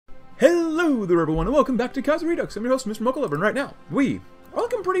Hello there everyone, and welcome back to Kaiserredux. I'm your host, Mr. Mucklever, and right now, we are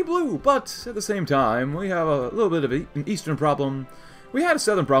looking pretty blue, but at the same time, we have a little bit of an eastern problem. We had a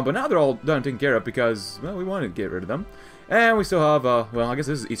southern problem, but now they're all done and taken care of because, well, we wanted to get rid of them. And we still have, well, I guess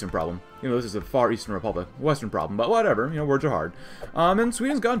this is an eastern problem. You know, this is a far eastern republic, western problem, but whatever, you know, words are hard. And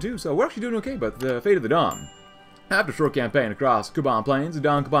Sweden's gone too, so we're actually doing okay, but the fate of the Don. After a short campaign across Kuban Plains, the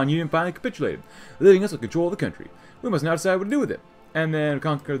Don-Kuban Union finally capitulated, leaving us with control of the country. We must now decide what to do with it. And then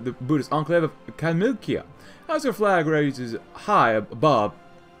conquer the Buddhist enclave of Kalmykia. As our flag raises high above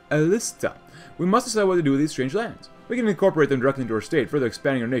Elista, we must decide what to do with these strange lands. We can incorporate them directly into our state, further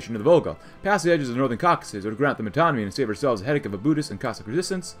expanding our nation to the Volga, past the edges of the Northern Caucasus, or to grant them autonomy and save ourselves a headache of a Buddhist and Cossack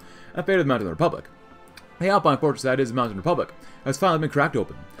resistance, and fate of the Mountain Republic. The Alpine fortress that is the Mountain Republic has finally been cracked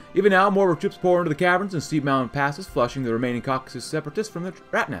open. Even now, more troops pour into the caverns and steep mountain passes, flushing the remaining Caucasus separatists from their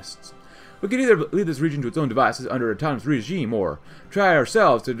rat nests. We could either leave this region to its own devices under a autonomous regime, or try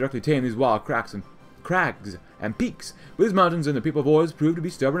ourselves to directly tame these wild crags and peaks. But these mountains and the people have always proved to be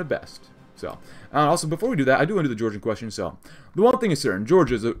stubborn at best. So, also before we do that, I do want to do the Georgian question. So, the one thing is certain: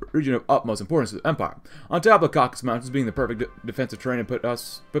 Georgia is a region of utmost importance to the empire. On top of the Caucasus Mountains being the perfect defensive terrain put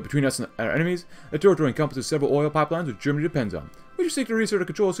between us and our enemies, the territory encompasses several oil pipelines which Germany depends on. We should seek to reassert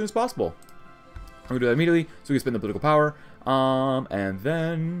control as soon as possible. I'm gonna do that immediately, so we can spend the political power. And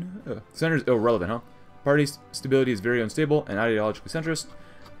then center is irrelevant, huh? Party stability is very unstable and ideologically centrist.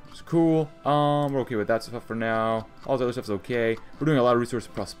 Which is cool. We're okay with that stuff for now. All this other stuff's okay. We're doing a lot of resource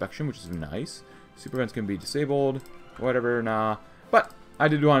prospection, which is nice. Super events can be disabled. Whatever, nah. But I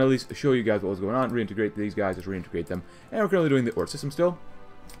did want to at least show you guys what was going on. Reintegrate these guys, just reintegrate them. And we're currently doing the Ort system still.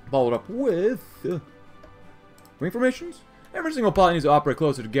 Followed up with wing formations. Every single pilot needs to operate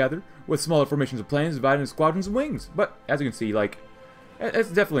closer together, with smaller formations of planes divided into squadrons and wings. But, as you can see, like, it's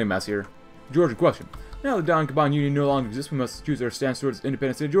definitely a mess here. Georgian question. Now the Don-Kuban Union no longer exists, we must choose our stance towards the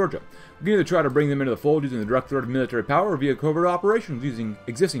independent state of Georgia. We can either try to bring them into the fold using the direct threat of military power, or via covert operations using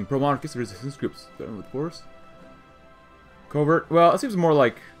existing pro-monarchist resistance groups. With force? Covert? Well, it seems more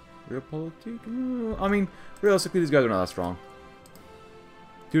like realpolitik. I mean, realistically, these guys are not that strong.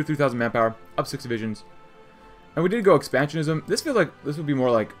 2,000 to 3,000 manpower, up 6 divisions. And we did go expansionism. This feels like this would be more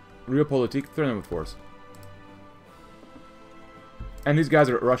like realpolitik. Throw them with force. And these guys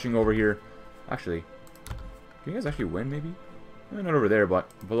are rushing over here. Actually, can you guys actually win, maybe? Not over there, but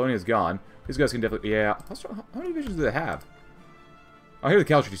Bologna's gone. These guys can definitely... Yeah. How many divisions do they have? Oh, here are the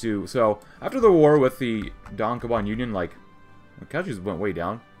casualties, too. So, after the war with the Don-Kuban Union, like, the casualties went way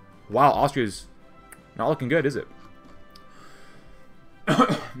down. Wow, Austria's not looking good, is it?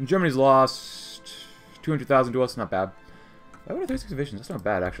 Germany's lost 200,000 to us, not bad. 36 divisions, that's not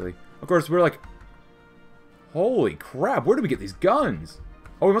bad, actually. Of course, we're like... Holy crap, where do we get these guns?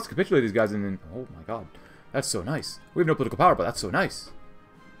 Oh, we must capitulate these guys and then... Oh my god. That's so nice. We have no political power, but that's so nice.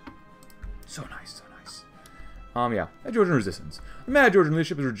 So nice, so nice. Yeah. Georgian resistance. The mad Georgian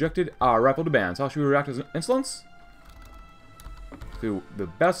leadership has rejected our rifle demands. How should we react as insolence? Through the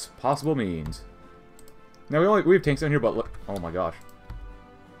best possible means. Now, we have tanks down here, but look... Oh my gosh.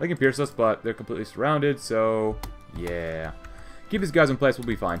 They can pierce us, but they're completely surrounded, so... Yeah. Keep these guys in place, we'll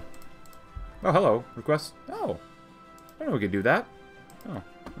be fine. Oh, hello. Request? Oh. I know we can do that. Oh.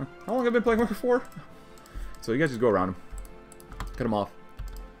 How long have I been playing Warfare 4? So you guys just go around them. Cut them off.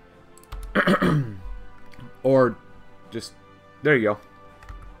 Or just... There you go.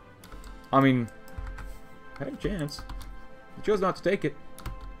 I mean... I had a chance. I chose not to take it.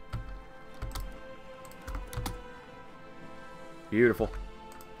 Beautiful.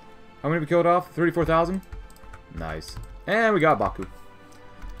 How many we killed off? 34,000? Nice. And we got Baku.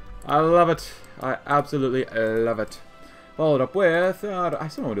 I love it. I absolutely love it. Followed up with... I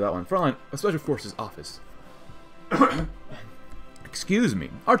still don't want to do that one. Frontline Special Forces Office. Excuse me.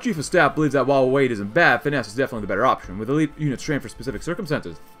 Our Chief of Staff believes that while weight isn't bad, finesse is definitely the better option, with elite units trained for specific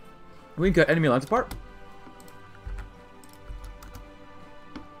circumstances. We can cut enemy lines apart.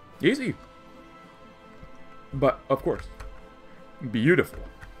 Easy. But, of course. Beautiful.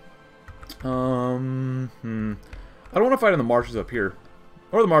 I don't want to fight in the marshes up here.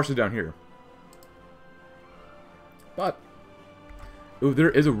 Or the marshes down here. But... Ooh, there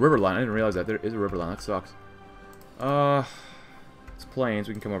is a river line. I didn't realize that. There is a river line. That sucks. It's plains.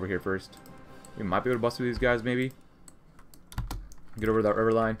 We can come over here first. We might be able to bust through these guys, maybe. Get over that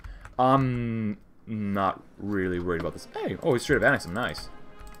river line. I'm not really worried about this. Hey! Oh, he's straight up annexed them. Nice.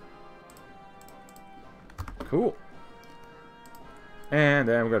 Cool. And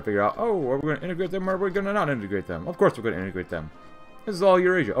then we're going to figure out, oh, are we going to integrate them or are we going to not integrate them? Of course we're going to integrate them. This is all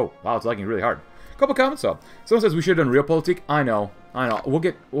Eurasia. Oh, wow, it's lagging really hard. Couple comments though. Someone says we should have done realpolitik. I know.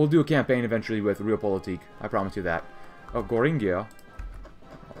 We'll do a campaign eventually with realpolitik. I promise you that. Oh, Goringia.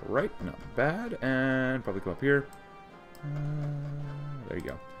 right, not bad. And probably come up here. There you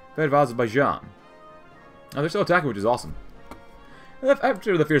go. Fed of Azerbaijan. Now they're still attacking, which is awesome.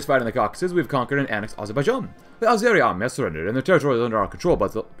 After the fierce fight in the Caucasus, we've conquered and annexed Azerbaijan. The Azeri army has surrendered, and their territory is under our control,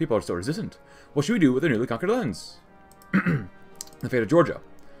 but the people are still resistant. What should we do with their newly conquered lands? The fate of Georgia.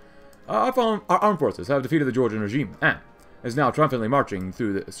 Our armed forces have defeated the Georgian regime, and is now triumphantly marching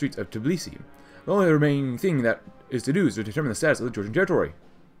through the streets of Tbilisi. The only remaining thing that is to do is to determine the status of the Georgian territory.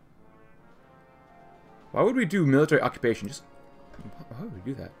 Why would we do military occupation? Just why would we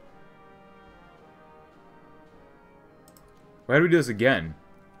do that? Why do we do this again?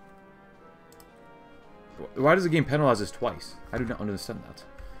 Why does the game penalize us twice? I do not understand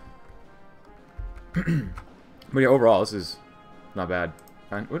that. But yeah, overall, this is not bad.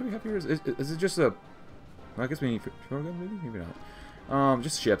 And what do we have here? Is it just a... Well, I guess we need... Maybe not.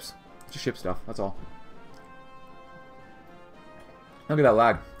 Just ships. Just ship stuff. That's all. Look at that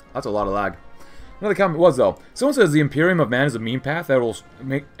lag. That's a lot of lag. Another comment was, though. Someone says the Imperium of Man is a meme path that will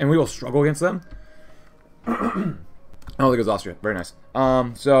make... And we will struggle against them. Oh, there goes Austria. Very nice.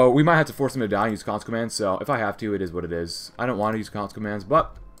 So we might have to force them to die and use console commands. So if I have to, it is what it is. I don't want to use console commands,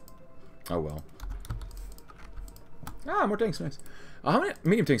 but... Oh, well. Ah, more tanks. Nice. How many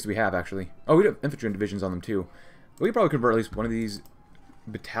medium tanks do we have, actually? Oh, we have infantry and divisions on them, too. We could probably convert at least one of these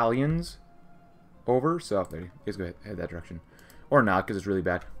battalions over. So, there you guys go head that direction. Or not, because it's really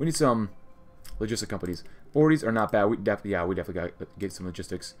bad. We need some logistic companies. 40s are not bad. We definitely got to get some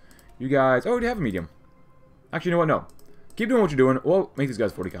logistics. You guys... Oh, we have a medium. Actually, you know what? No. Keep doing what you're doing. We'll make these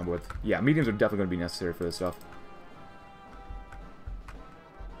guys 40 combo with. Yeah, mediums are definitely going to be necessary for this stuff.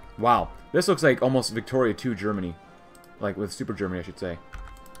 Wow. This looks like almost Victoria 2 Germany. Like, with Super Germany, I should say.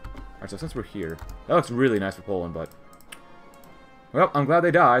 Alright, so since we're here... That looks really nice for Poland, but... Well, I'm glad they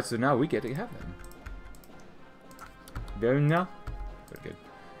died, so now we get to have them. Very now? Very good.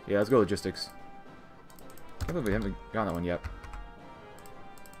 Yeah, let's go logistics. I can't believe we haven't gotten that one yet.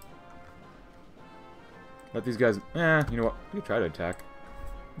 Let these guys... you know what? We can try to attack.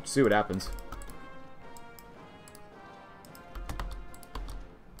 Let's see what happens.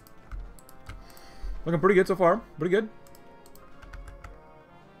 Looking pretty good so far. Pretty good.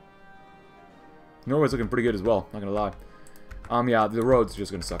 Norway's looking pretty good as well, not gonna lie. Yeah, the road's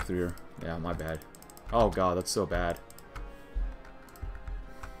just gonna suck through here. Yeah, my bad. Oh god, that's so bad.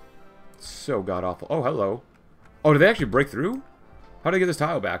 So god awful. Oh, hello. Oh, did they actually break through? How did I get this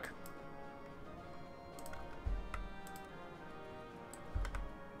tile back?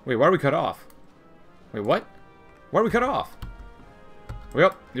 Wait, why are we cut off? Wait, what? Why are we cut off?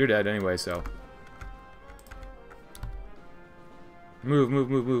 Well, you're dead anyway, so. Move,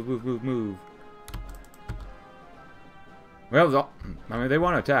 move, move, move, move, move, move. Well, I mean, they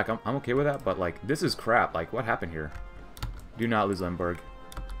want to attack. I'm okay with that, but, like, this is crap. Like, what happened here? Do not lose Lemberg.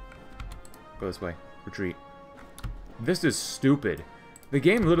 Go this way. Retreat. This is stupid. The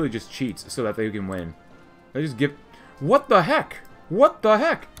game literally just cheats so that they can win. They just give... What the heck? What the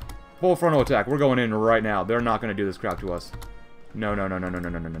heck? Full frontal attack. We're going in right now. They're not going to do this crap to us. No, no, no, no, no, no,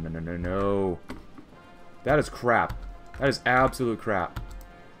 no, no, no, no, no, no. That is crap. That is absolute crap.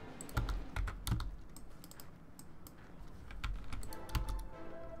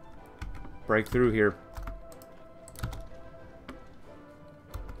 Break through here.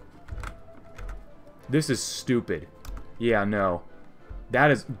 This is stupid. Yeah, no.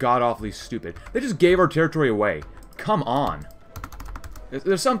 That is god-awfully stupid. They just gave our territory away. Come on.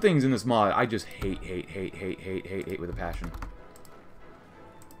 There's some things in this mod I just hate with a passion.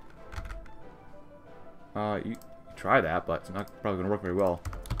 You try that, but it's not probably going to work very well.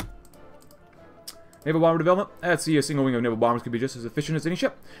 Naval bomber development. Let's see, a single wing of naval bombers could be just as efficient as any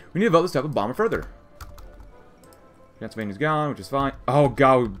ship. We need to develop this type of bomber further. Pennsylvania's gone, which is fine. Oh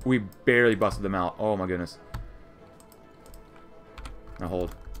god, we barely busted them out. Oh my goodness. Now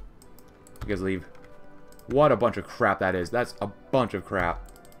hold. You guys leave. What a bunch of crap that is. That's a bunch of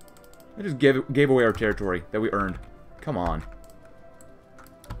crap. I just gave away our territory that we earned. Come on.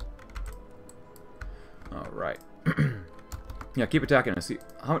 Alright. Yeah, keep attacking us. See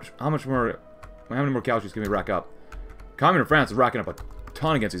how much more... How many more casualties can we rack up? Communist France is racking up a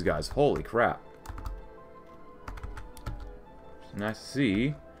ton against these guys. Holy crap. It's nice to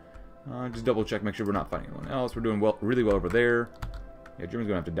see. Just double check, make sure we're not fighting anyone else. We're doing well, really well over there. Yeah, Germany's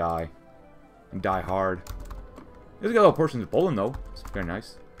gonna have to die. And die hard. There's got a little portion of Poland, though. It's very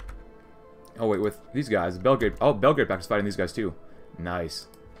nice. Oh, wait, with these guys. Belgrade. Oh, Belgrade Pact is fighting these guys, too. Nice.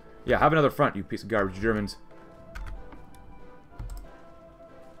 Yeah, have another front, you piece of garbage Germans.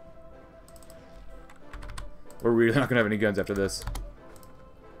 We're really not going to have any guns after this.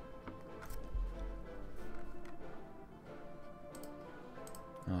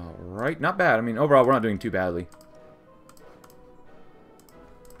 Alright, not bad. I mean, overall, we're not doing too badly.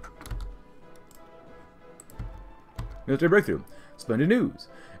 Military breakthrough. Splendid news.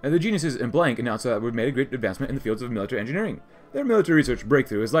 And the geniuses in blank announced that we've made a great advancement in the fields of military engineering. Their military research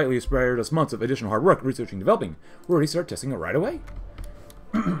breakthrough has likely spared us months of additional hard work researching and developing. We'll already start testing it right away.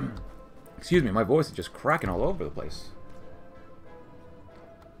 Excuse me, my voice is just cracking all over the place.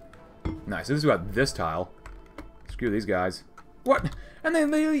 Nice, so this is about this tile. Screw these guys. What? And then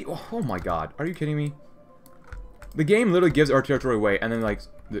they... Oh my god, are you kidding me? The game literally gives our territory away, and then, like,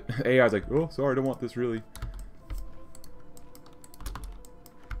 the AI is like, oh, sorry, I don't want this, really.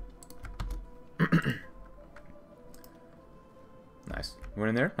 Nice. Went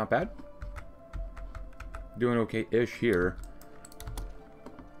in there, not bad. Doing okay-ish here.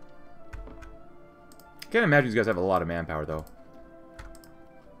 Can't imagine these guys have a lot of manpower, though.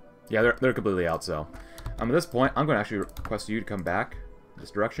 Yeah, they're completely out, so... at this point, I'm going to actually request you to come back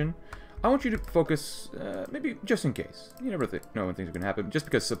this direction. I want you to focus, maybe just in case. You never know when things are going to happen, just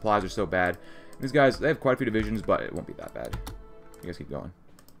because supplies are so bad. These guys, they have quite a few divisions, but it won't be that bad. You guys keep going.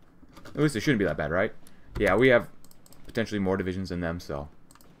 At least it shouldn't be that bad, right? Yeah, we have potentially more divisions than them, so...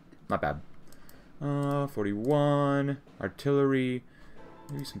 not bad. 41... artillery...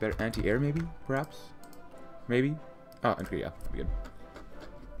 maybe some better anti-air, maybe? Perhaps? Maybe? Oh, infantry, yeah. That'd be good.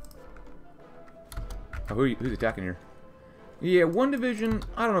 Oh, who's attacking here? Yeah, one division.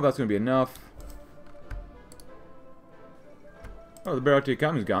 I don't know if that's going to be enough. Oh, the barrel to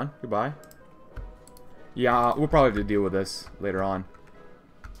economy's gone. Goodbye. Yeah, we'll probably have to deal with this later on.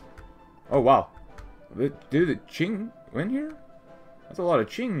 Oh, wow. Did the Qing win here? That's a lot of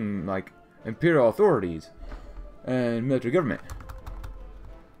Qing, like, imperial authorities and military government.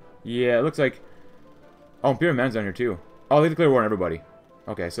 Yeah, it looks like... oh, Imperial Man's down here, too. Oh, they declare war on everybody.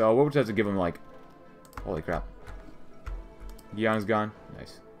 Okay, so what would you have to give them, like... holy crap. Guyana's gone.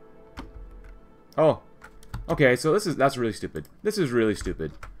 Nice. Oh. Okay, so that's really stupid. This is really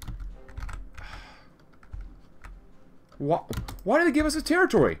stupid. Why did they give us a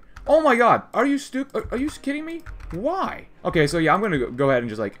territory? Oh my god. Are you stupid? Are you kidding me? Why? Okay, so yeah, I'm going to go ahead and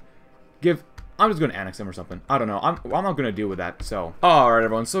just like give... I'm just going to annex them or something. I don't know. I'm not going to deal with that, so... alright,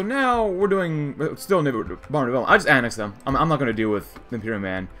 everyone. So now we're doing... still bomber development. I just annex them. I'm not going to deal with the Imperial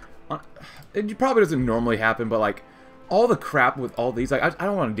Man. It probably doesn't normally happen, but like all the crap with all these, like I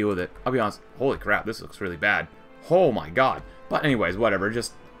don't want to deal with it. I'll be honest. Holy crap, this looks really bad. Oh my god. But anyways, whatever.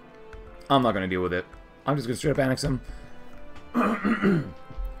 Just I'm not gonna deal with it. I'm just gonna straight up annex them.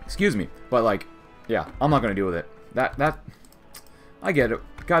 Excuse me, but like, yeah, I'm not gonna deal with it. That I get it.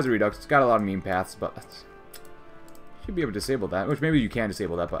 Kaiserredux, it's got a lot of meme paths, but should be able to disable that. Which maybe you can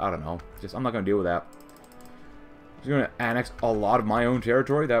disable that, but I don't know. Just I'm not gonna deal with that. I'm going to annex a lot of my own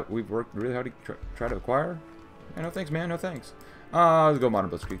territory that we've worked really hard to try to acquire. Yeah, no thanks, man. No thanks. Let's go modern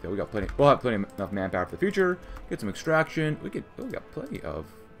blitzkrieg, though. We got plenty. We'll have plenty enough manpower for the future. Get some extraction. We got plenty of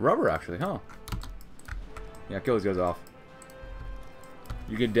rubber, actually, huh? Yeah, kill these guys off.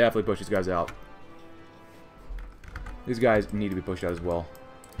 You can definitely push these guys out. These guys need to be pushed out as well.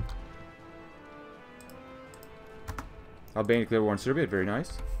 Albania declare war on Serbia. Very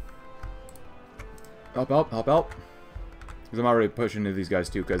nice. Help out, help out. Because I'm already pushing into these guys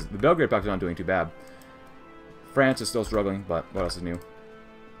too, because the Belgrade Pact is not doing too bad. France is still struggling, but what else is new?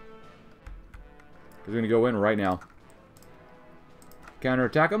 We're going to go in right now.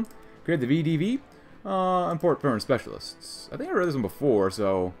 Counter-attack them. Create the VDV. Import permanent specialists. I think I read this one before,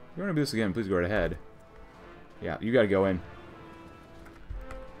 so if you want to do this again, please go right ahead. Yeah, you got to go in.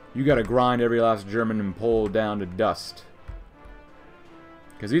 You got to grind every last German and Pole down to dust.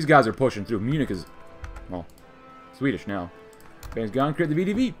 Because these guys are pushing through. Munich is, well, Swedish now. Band's gone. Create the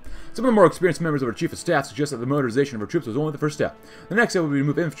VDV. Some of the more experienced members of our Chief of Staff suggest that the motorization of our troops was only the first step. The next step would be to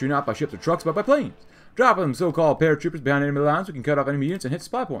move infantry not by ships or trucks, but by planes. Drop them so-called paratroopers behind enemy lines. We can cut off enemy units and hit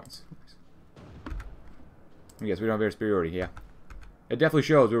supply points. I guess we don't have air superiority, yeah. It definitely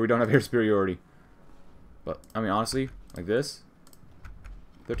shows where we don't have air superiority. But, I mean, honestly, like this,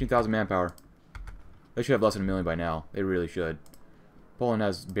 13,000 manpower. They should have less than 1 million by now. They really should. Poland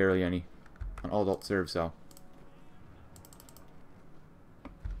has barely any on all adult serve, so.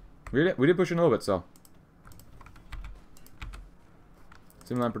 We did push in a little bit, so.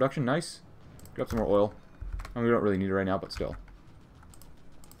 Simline production, nice. Grab some more oil. I mean, we don't really need it right now, but still.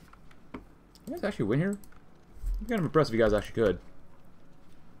 You guys actually win here? I'm kind of impressed if you guys actually could.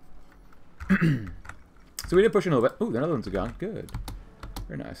 So we did push in a little bit. Ooh, the Netherlands are gone. Good.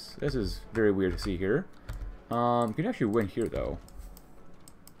 Very nice. This is very weird to see here. You can actually win here, though.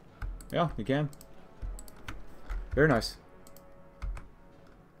 Yeah, you can. Very nice.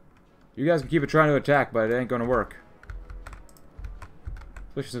 You guys can keep it trying to attack, but it ain't gonna work.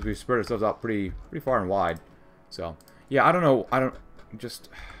 Especially since we spread ourselves out pretty far and wide. So, yeah, I don't know. Just...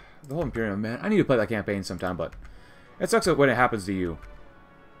 The whole Imperium, man. I need to play that campaign sometime, but... It sucks when it happens to you.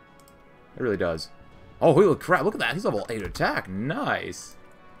 It really does. Oh, holy crap. Look at that. He's level 8 attack. Nice.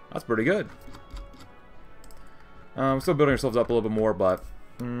 That's pretty good. We're still building ourselves up a little bit more, but...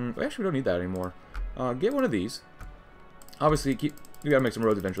 actually, we don't need that anymore. Get one of these. Obviously, we gotta make some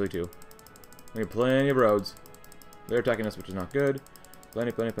roads eventually, too. We have plenty of roads. They're attacking us, which is not good.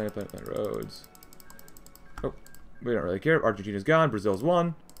 Plenty of roads. Oh, we don't really care. Argentina's gone. Brazil's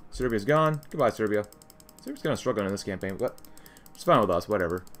won. Serbia's gone. Goodbye, Serbia. Serbia's kind of struggling in this campaign, but it's fine with us.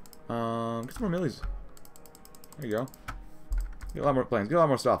 Whatever. Get some more millies. There you go. Get a lot more planes. Get a lot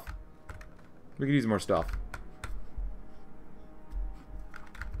more stuff. We could use more stuff.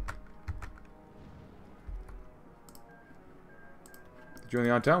 Join the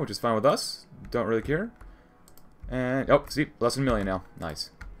on-town, which is fine with us. Don't really care. And, oh, see, less than a million now.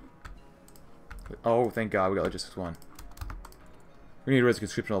 Nice. Oh, thank God, we got Logistics 1. We need to raise the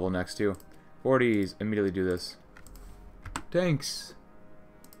conscription level next, too. 40s, immediately do this. Tanks.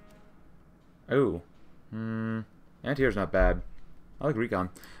 Oh. Anti-air's not bad. I like recon.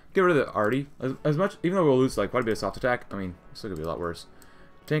 Get rid of the arty. As much, even though we'll lose like quite a bit of soft attack, I mean, it's still gonna be a lot worse.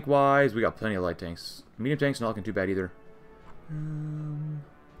 Tank-wise, we got plenty of light tanks. Medium tanks not looking too bad either.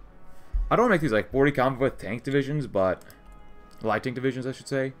 I don't want to make these like 40 combat with tank divisions, but light tank divisions, I should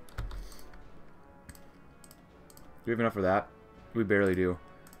say. Do we have enough for that? We barely do.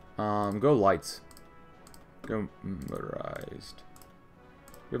 Go lights. Go motorized.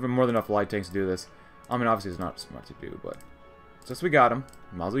 We have more than enough light tanks to do this. I mean, obviously it's not smart to do, but since we got them,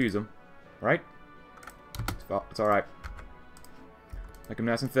 might as well use them, right? It's all right. Make them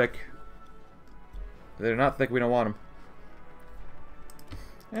nice and thick. If they're not thick, we don't want them.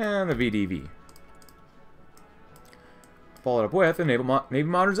 And the VDV. Followed up with a Navy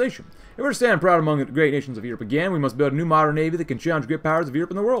modernization. If we're to stand proud among the great nations of Europe again, we must build a new modern Navy that can challenge great powers of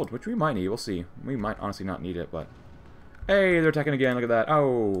Europe and the world, which we might need. We'll see. We might honestly not need it, but... Hey, they're attacking again. Look at that.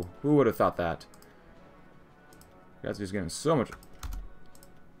 Oh, who would have thought that? You guys are just getting so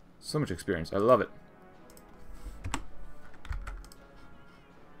much experience. I love it.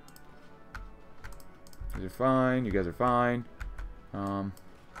 You guys are fine. You guys are fine.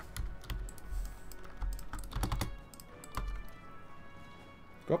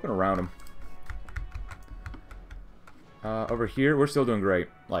 Go up and around them. Over here, we're still doing great.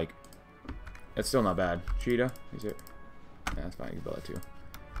 Like, it's still not bad. Cheetah, is it? Yeah, that's fine. You can build that too.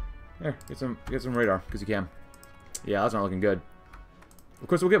 There, get some radar because you can. Yeah, that's not looking good. Of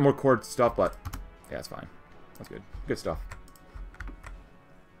course, we'll get more core stuff, but yeah, it's fine. That's good. Good stuff.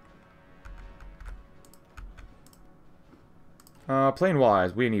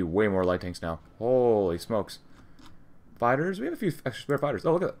 Plane-wise, we need way more light tanks now. Holy smokes. Fighters, we have a few extra spare fighters.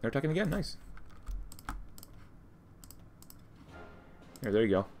 Oh, look at that. They're attacking again. Nice. Here, there you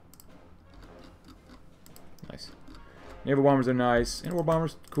go. Nice. Naval bombers are nice. Interwar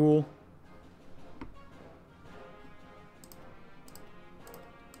bombers, cool.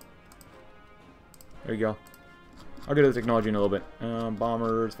 There you go. I'll get to the technology in a little bit.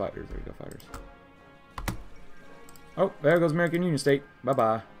 Bombers, fighters. There you go, fighters. Oh, there goes American Union State.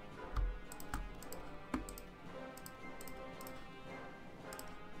 Bye-bye.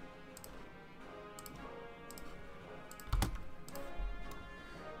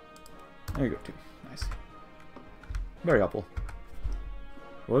 There you go, too. Nice. Very helpful.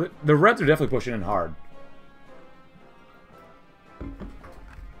 Well, the Reds are definitely pushing in hard.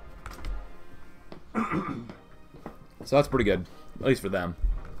 So that's pretty good. At least for them.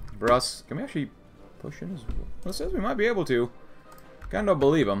 For us, can we actually push in as well? Well, it says we might be able to. Kinda don't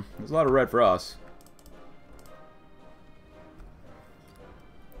believe them. There's a lot of red for us.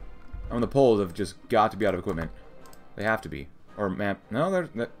 I mean, the Poles have just got to be out of equipment. They have to be. Or man, no, they're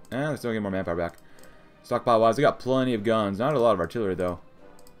still getting more manpower back. Stockpile wise, they got plenty of guns. Not a lot of artillery though.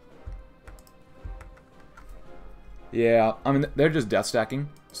 Yeah, I mean they're just death stacking.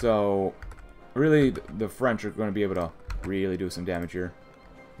 So really, the French are going to be able to really do some damage here.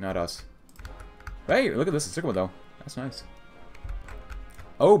 Not us. Hey, look at this Sigma though. That's nice.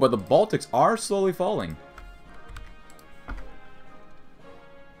 Oh, but the Baltics are slowly falling.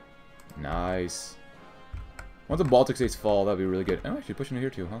 Nice. Once the Baltic states fall, that'd be really good. I'm actually pushing it here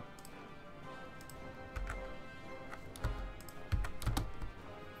too, huh?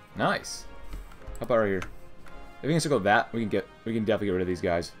 Nice. How about right here? If we can circle that, we can definitely get rid of these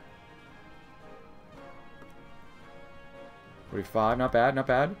guys. 45, not bad, not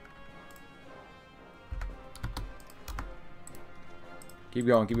bad. Keep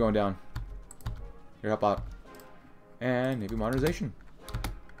going down. Here, help out. And maybe modernization.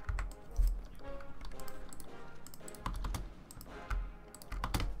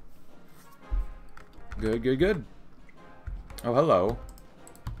 Good, good, good. Oh, hello.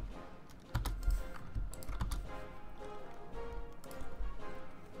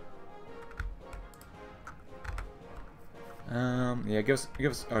 Yeah,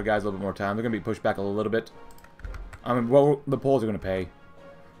 give us our guys a little bit more time. They're gonna be pushed back a little bit. I mean, what the Poles are gonna pay.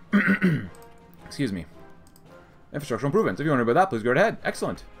 Excuse me. Infrastructural improvements. If you want to know about that, please go ahead.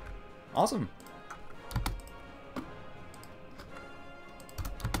 Excellent. Awesome.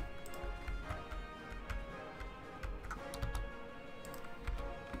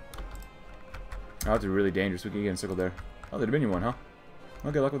 Oh, that's really dangerous. We can get encircled there. Oh, the Dominion one, huh?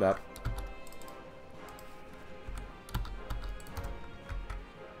 Okay, luck with that.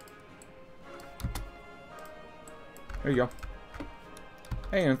 There you go.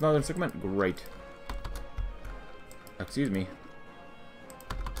 Hey, and it's another encirclement. Great. Excuse me.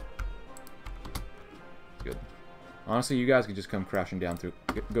 Good. Honestly, you guys can just come crashing down through.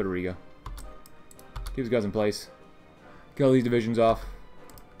 Go to Riga. Keep these guys in place. Kill these divisions off.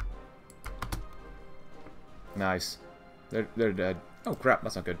 Nice. They're dead. Oh crap,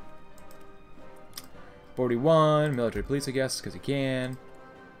 that's not good. 41, military police, I guess, because he can.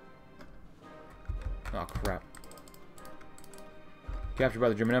 Oh crap. Captured by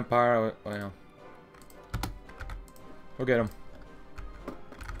the German Empire. Well, go get him.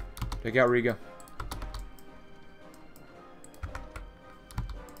 Take out Riga.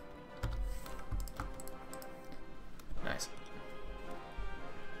 Nice.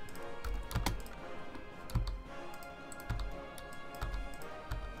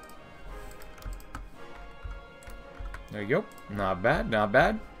 There you go. Not bad, not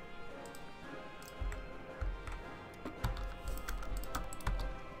bad.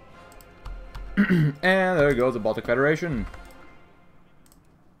 And there goes the Baltic Federation.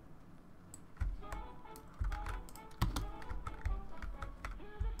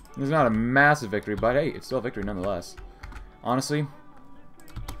 It's not a massive victory, but hey, it's still a victory nonetheless. Honestly,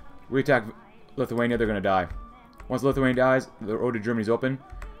 we attack Lithuania, they're gonna die. Once Lithuania dies, the road to Germany's open.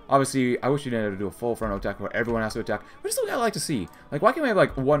 Obviously, I wish you didn't have to do a full frontal attack where everyone has to attack. Which is something I like to see. Like, why can't we have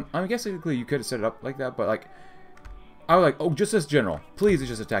like one? I mean, I guess technically you could have set it up like that, but like, I would like, oh, just this general, please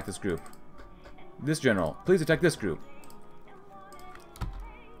just attack this group. This general, please attack this group.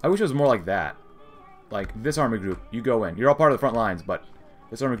 I wish it was more like that. Like, this army group, you go in. You're all part of the front lines, but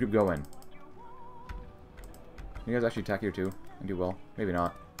this army group, go in. You guys actually attack here too and do well. Maybe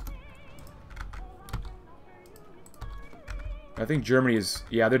not. I think Germany is...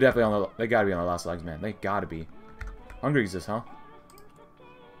 Yeah, they're definitely on the... They gotta be on their last legs, man. They gotta be. Hungary exists, huh?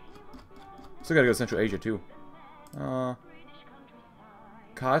 Still gotta go to Central Asia too.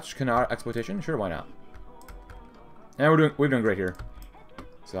 Koch, Kanar exploitation? Sure, why not? And we're doing great here.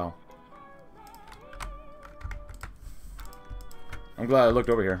 So I'm glad I looked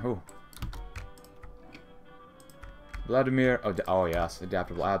over here. Ooh. Vladimir, oh yes,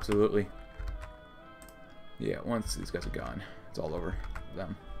 adaptable, absolutely. Yeah, once these guys are gone, it's all over for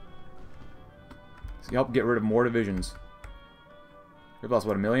them. So you help get rid of more divisions. We've lost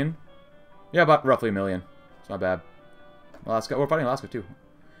what, 1 million? Yeah, about roughly 1 million. It's not bad. Alaska, we're fighting Alaska too.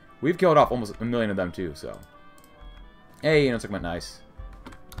 We've killed off almost 1 million of them too, so. Hey, you know, it's like nice.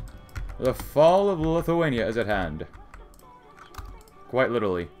 The fall of Lithuania is at hand. Quite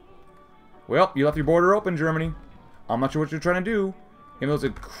literally. Well, you left your border open, Germany. I'm not sure what you're trying to do. Even though it's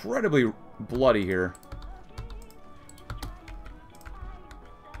incredibly bloody here.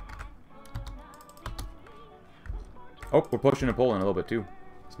 Oh, we're pushing to Poland a little bit too.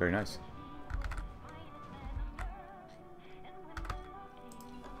 It's very nice.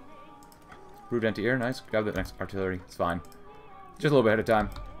 Improved anti-air, nice. Grab the next artillery, it's fine. Just a little bit ahead of time.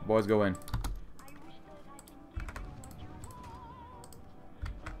 Boys, go in.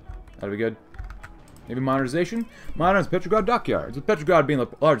 That'll be good. Maybe modernization? Modernize Petrograd dockyards. With Petrograd being the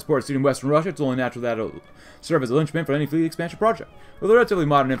largest port city in Western Russia, it's only natural that it'll serve as a linchpin for any fleet expansion project. With a relatively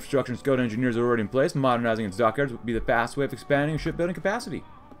modern infrastructure and skilled engineers already in place, modernizing its dockyards would be the fast way of expanding shipbuilding capacity.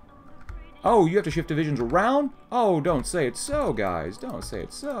 Oh, you have to shift divisions around? Oh, don't say it so, guys. Don't say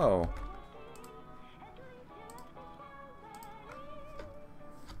it so.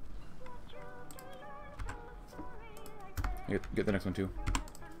 Get the next one too.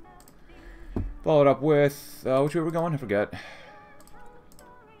 Follow it up with which way we're going? I forget.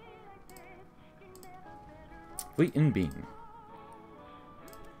 Fleet in Beam.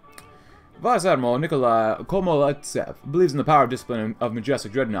 Vice Admiral Nikolai Komoletsev believes in the power of discipline of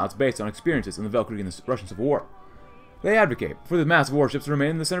majestic dreadnoughts based on experiences in the Valkyrie and the Russian Civil War. They advocate for the massive warships to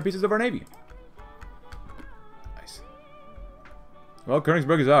remain the centerpieces of our navy. Nice. Well,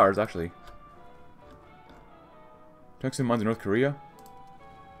 Königsberg is ours, actually. Tungsten mines in North Korea.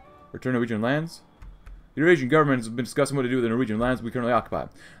 Return Norwegian lands. The Eurasian government has been discussing what to do with the Norwegian lands we currently occupy.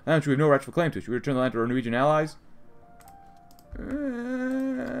 Lands we have no rightful claim to. Should we return the land to our Norwegian allies?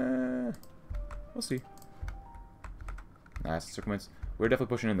 We'll see. Nice, circumvents. We're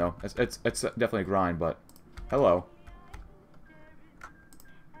definitely pushing in, though. It's definitely a grind, but... Hello.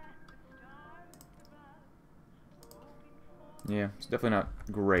 Yeah, it's definitely not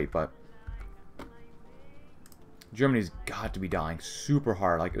great, but... Germany's got to be dying super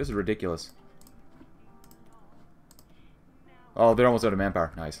hard. Like, this is ridiculous. Oh, they're almost out of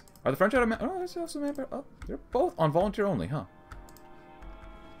manpower. Nice. Are the French out of manpower? Oh, there's also manpower. Oh, they're both on volunteer only, huh?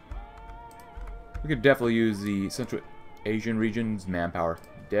 We could definitely use the Central Asian region's manpower.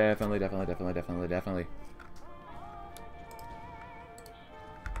 Definitely.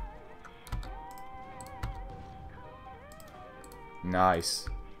 Nice.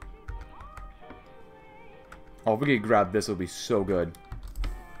 Oh, if we could grab this, it would be so good.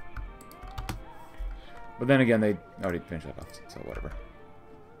 But then again, they already finished that off, so whatever.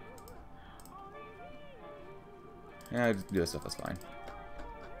 Yeah, just do this stuff, that's fine.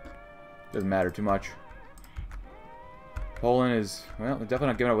 Doesn't matter too much. Poland is, well, they're definitely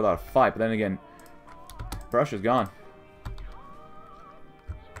not giving up without a fight, but then again, Prussia's gone.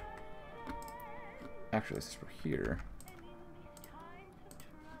 Actually, this is for here.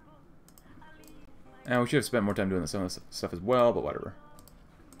 And we should have spent more time doing some of this stuff as well, but whatever.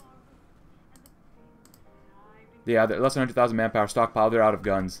 Yeah, they're less than 100,000 manpower, stockpile, they're out of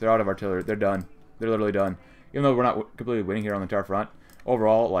guns, they're out of artillery, they're done. They're literally done. Even though we're not completely winning here on the entire front,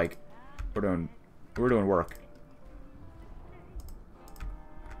 overall, like, we're doing work.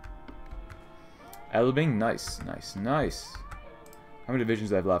 Elbing, nice. How many divisions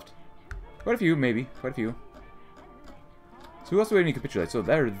do I have left? Quite a few, maybe. Quite a few. So who else do we need to capitulate? So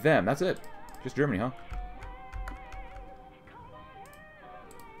they're them, that's it. Just Germany, huh?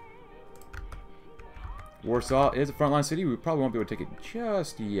 Warsaw is a frontline city. We probably won't be able to take it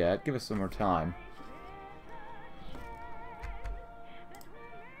just yet. Give us some more time.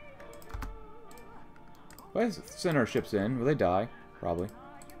 Let's send our ships in. Will they die? Probably.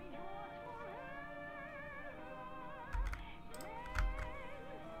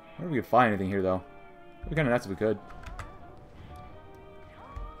 I wonder if we could find anything here, though. It'd be kind of nice if we could.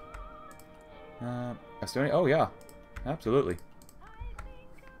 Estonia? Oh, yeah. Absolutely.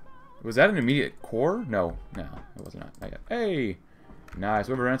 Was that an immediate core? No. No, it was not. Not yet. Hey! Nice.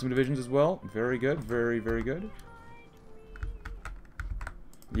 We ran some divisions as well. Very good. Very, very good.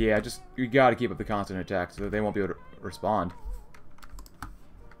 Yeah, just, you gotta keep up the constant attack so that they won't be able to respond.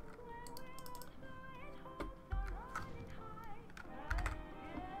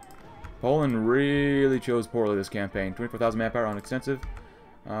 Poland really chose poorly this campaign. 24,000 manpower on extensive.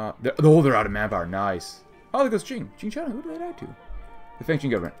 They're out of manpower. Nice. Oh, there goes Qing. Qing China. Who did they die to? The Feng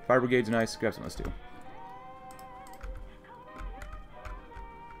Qing government. Fire brigade's nice. Grab some of this too.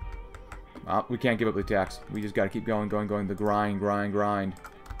 We can't give up the attacks. We just gotta keep going. The grind.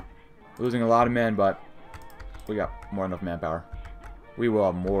 We're losing a lot of men, but we got more than enough manpower. We will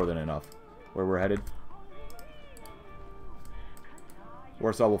have more than enough. Where we're headed.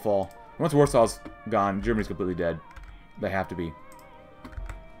 Warsaw will fall. Once Warsaw's gone, Germany's completely dead. They have to be.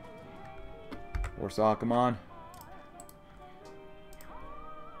 Warsaw, come on.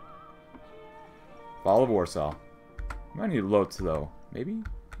 Fall of Warsaw. Might need Lotz, though. Maybe?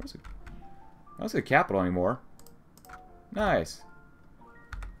 Where's it? I don't see the capital anymore. Nice.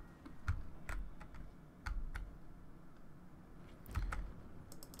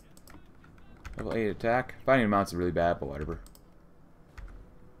 Level 8 attack. Fighting amounts is really bad, but whatever.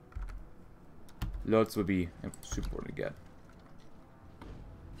 Lotz would be super important to get.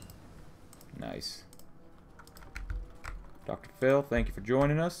 Nice. Dr. Phil, thank you for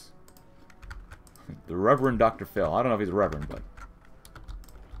joining us. The Reverend Dr. Phil. I don't know if he's a reverend, but...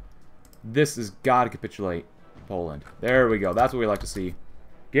 This has got to capitulate Poland. There we go. That's what we like to see.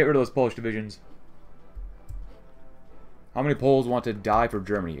 Get rid of those Polish divisions. How many Poles want to die for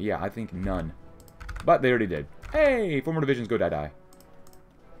Germany? Yeah, I think none. But they already did. Hey! 4 more divisions, go die.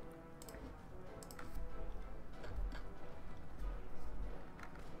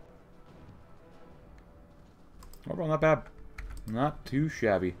 Overall, not bad. Not too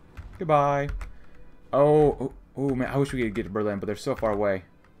shabby. Goodbye. Oh, man, I wish we could get to Berlin, but they're so far away.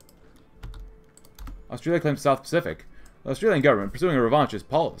 Australia claims South Pacific. The Australian government, pursuing a revanchist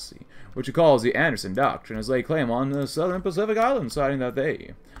policy, which it calls the Anderson Doctrine, has laid claim on the southern Pacific Islands, citing that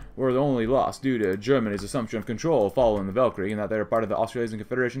they were the only lost due to Germany's assumption of control following the Valkyrie, and that they are part of the Australasian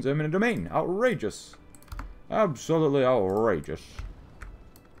Confederation's eminent domain. Outrageous. Absolutely outrageous.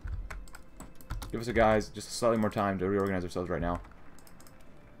 Give us, guys, just slightly more time to reorganize ourselves right now.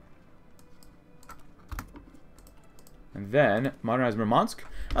 And then, modernize Murmansk.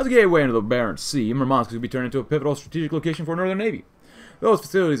 As a gateway into the Barents Sea, Murmansk will be turned into a pivotal strategic location for Northern Navy. Those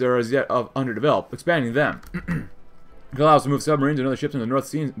facilities are as yet underdeveloped. Expanding them it allows us to move submarines and other ships into the North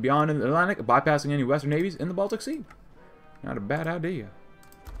Sea and beyond in the Atlantic, bypassing any Western navies in the Baltic Sea. Not a bad idea.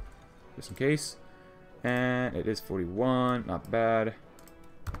 Just in case. And it is 41. Not bad.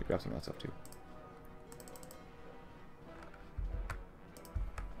 Grab some of that stuff too.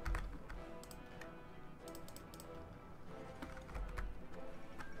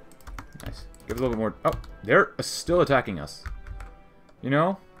 Nice. Give us a little bit more. Oh, they're still attacking us. You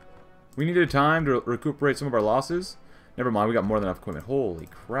know, we needed time to recuperate some of our losses. Never mind, we got more than enough equipment. Holy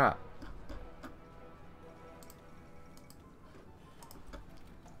crap.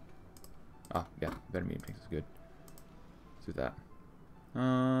 Ah, yeah, better meeting things is good. Let's do that.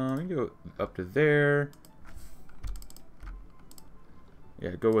 We can go up to there.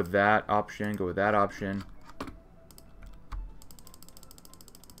 Yeah, go with that option. Go with that option.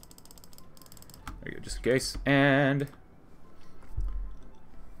 There you go, just in case. And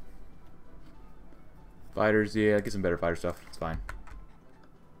fighters, yeah, get some better fighter stuff. It's fine.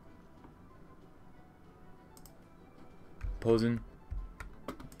 Posen.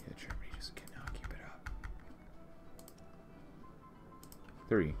 Yeah, Germany just cannot keep it up.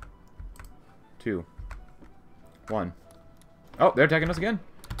 3, 2, 1. Oh, they're attacking us again.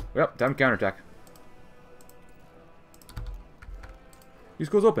 Well, time to counterattack. Use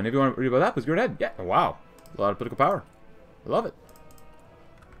schools open. If you want to read about that, please go ahead. Yeah, wow. A lot of political power. I love it.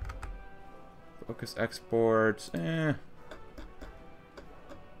 Focus exports. Yeah,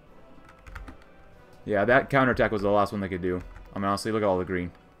 that counterattack was the last one they could do. I mean, honestly, look at all the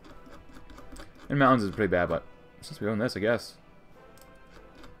green. And mountains is pretty bad, but since we own this, I guess.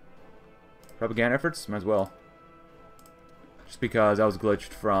 Propaganda efforts? Might as well. Just because I was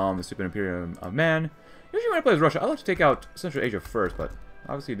glitched from the stupid Imperium of Man. Usually when I play as Russia, I like to take out Central Asia first, but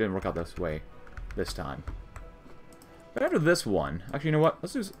obviously it didn't work out this way this time. But after this one, actually, you know what?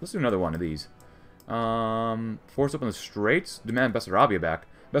 Let's do another one of these. Force open the Straits. Demand Bessarabia back.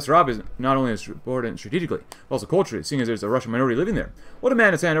 Bessarabia is not only important strategically, but also culturally, seeing as there's a Russian minority living there. We'll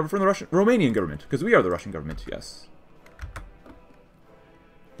demand its hand over from the Romanian government, because we are the Russian government, yes.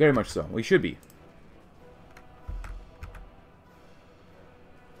 Very much so. We should be.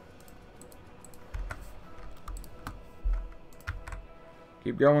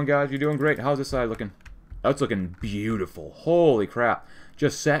 Keep going, guys. You're doing great. How's this side looking? That's looking beautiful. Holy crap.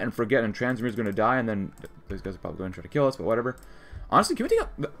 Just set and forget, and Transimir's going to die, and then these guys are probably going to try to kill us, but whatever. Honestly, can we take out...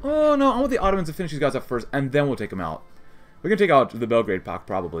 Oh, no. I want the Ottomans to finish these guys up first, and then we'll take them out. We're going to take out the Belgrade Pact,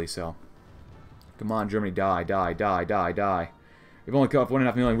 probably, so... Come on, Germany. Die, die, die, die, die. We've only cut off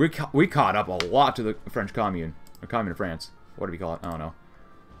 1.5 million. We caught up a lot to the French Commune. Or Commune of France. What do we call it? I don't know.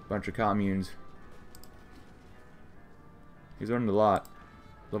 Bunch of communes. He's learned a lot.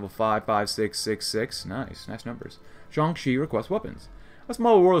 Level 5, 5, 6, 6, 6. Nice. Nice numbers. Shaanxi requests weapons. A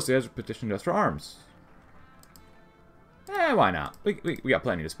small warlord has petitioned us for arms. Why not? We got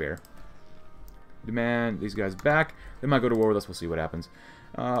plenty to spare. Demand these guys back. They might go to war with us. We'll see what happens.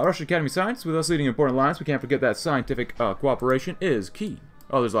 Russian Academy of Science. With us leading important alliance, we can't forget that scientific cooperation is key.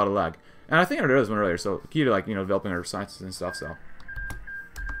 Oh, there's a lot of lag. And I think I read this one earlier, so key to, like, you know, developing our sciences and stuff, so...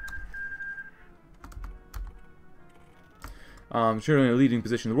 Surely in a leading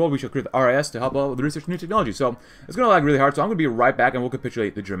position in the world, we shall create the RIS to help out with the research of new technology. So, it's going to lag really hard, so I'm going to be right back and we'll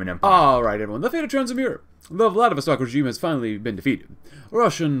capitulate the German Empire. Alright, everyone. The fate of Transimir. The Vladivostok regime has finally been defeated. A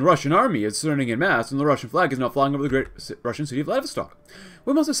Russian army is surrendering en masse, and the Russian flag is now flying over the great Russian city of Vladivostok.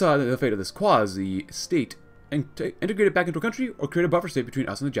 We must decide the fate of this quasi-state and integrate it back into a country, or create a buffer state between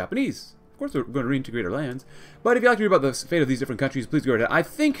us and the Japanese. Of course, we're going to reintegrate our lands. But if you'd like to read about the fate of these different countries, please go ahead. I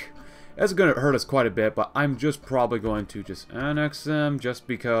think... that's going to hurt us quite a bit, but I'm just probably going to just annex them, just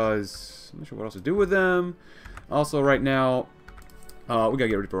because I'm not sure what else to do with them. Also, right now, we got to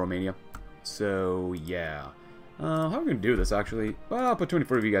get ready for Romania. So, yeah. How are we going to do this, actually? Well, I'll put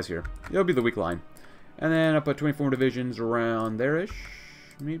 24 of you guys here. It'll be the weak line. And then I'll put 24 divisions around there-ish,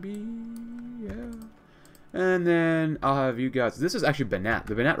 maybe? Yeah. And then I'll have you guys... This is actually Banat.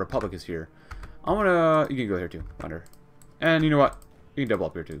 The Banat Republic is here. I want to... You can go here, too. Wonder. And you know what? You can double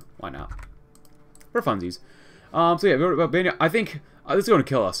up here too. Why not? For funsies. So yeah, I think this is going to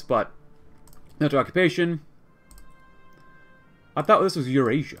kill us, but military occupation. I thought this was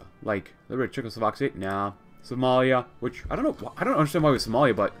Eurasia, like the Czechoslovak state. Nah, Somalia, which I don't know. I don't understand why it was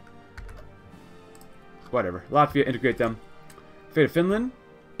Somalia, but whatever. Latvia, integrate them. Fate of Finland,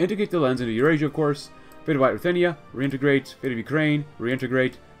 integrate the lands into Eurasia, of course. Fate of White Ruthenia, reintegrate. Fate of Ukraine,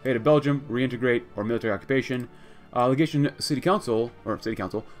 reintegrate. Fate of Belgium, reintegrate or military occupation. Legation Council votes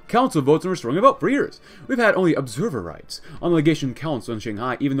on restoring a vote for years. We've had only observer rights on the Legation Council in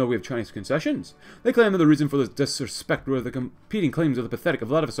Shanghai, even though we have Chinese concessions. They claim that the reason for this disrespect were the competing claims of the pathetic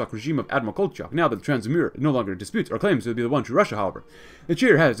Vladivostok regime of Admiral Kolchak. Now that the Transmir no longer disputes or claims to be the one true Russia, however, the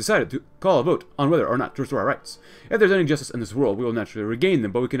chair has decided to call a vote on whether or not to restore our rights. If there's any justice in this world, we will naturally regain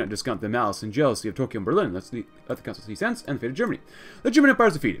them, but we cannot discount the malice and jealousy of Tokyo and Berlin. Let the Council see sense and the fate of Germany. The German Empire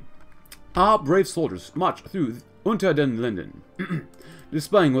is defeated. Our brave soldiers march through Unter den Linden,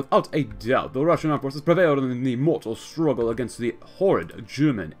 displaying without a doubt the Russian armed forces prevailed in the mortal struggle against the horrid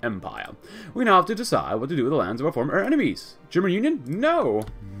German Empire. We now have to decide what to do with the lands of our former enemies. German Union? No!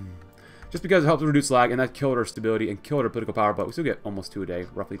 Just because it helps reduce lag, and that killed our stability and killed our political power, but we still get almost 2 a day,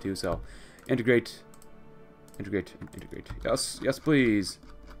 roughly 2, so integrate. Yes, yes please.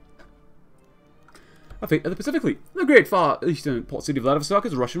 A fate of the Pacific Fleet. The great far eastern port city of Vladivostok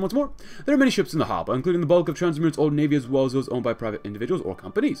is Russian once more. There are many ships in the harbor, including the bulk of Transmir's old navy as well as those owned by private individuals or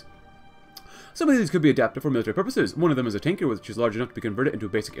companies. Some of these could be adapted for military purposes. One of them is a tanker, which is large enough to be converted into a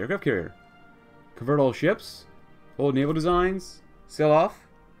basic aircraft carrier. Convert all ships? Old naval designs? Sail off?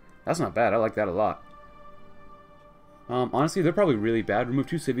 That's not bad. I like that a lot. Honestly, they're probably really bad. Remove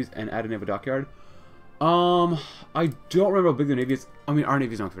 2 civies and add a naval dockyard. I don't remember how big the navy is. I mean, our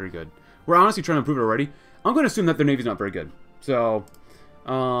navy's not very good. We're honestly trying to improve it already. I'm going to assume that their navy's not very good. So,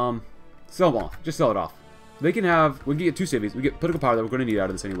 sell them off. Just sell it off. They can have, we can get 2 civies. We get political power that we're going to need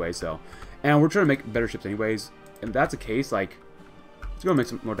out of this anyway, so. And we're trying to make better ships anyways. And if that's the case, like, let's go make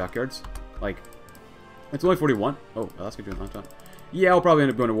some more dockyards. Like, it's only 41. Oh, that's going to do an Entente. Yeah, I'll probably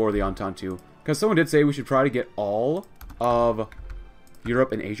end up going to war with the Entente too. Because someone did say we should try to get all of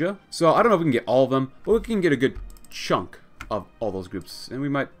Europe and Asia. So, I don't know if we can get all of them, but we can get a good chunk of all those groups. And we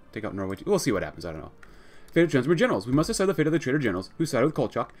might take out Norway too. We'll see what happens, I don't know. Fate of Transmir generals. We must decide the fate of the traitor generals who sided with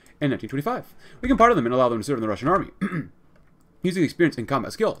Kolchak in 1925. We can pardon them and allow them to serve in the Russian army, using experience and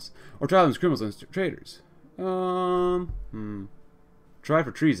combat skills, or try them as criminals and traitors. Try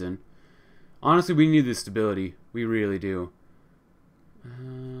for treason. Honestly, we need this stability. We really do.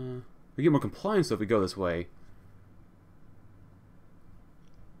 We get more compliance though if we go this way.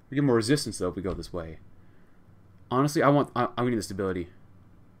 We get more resistance though if we go this way. Honestly, we need the stability.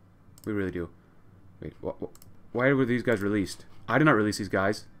 We really do. Wait, why were these guys released? I did not release these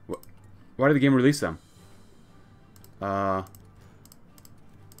guys. Why did the game release them?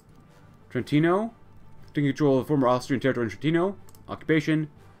 Trentino? Taking control of the former Austrian territory in Trentino.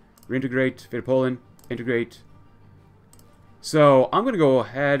 Occupation. Reintegrate. Fate of Poland. Integrate. So, I'm going to go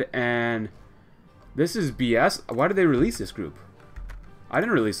ahead and... This is BS. Why did they release this group? I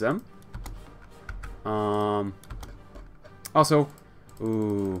didn't release them. Also...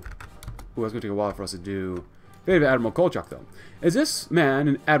 Ooh, that's going to take a while for us to do. Fate of Admiral Kolchak, though. Is this man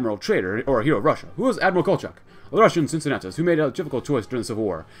an admiral traitor or a hero of Russia? Who is Admiral Kolchak? The Russian Cincinnatus, who made a difficult choice during the Civil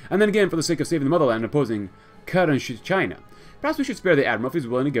War, and then again for the sake of saving the motherland and opposing Kaiserredux China. Perhaps we should spare the admiral if he's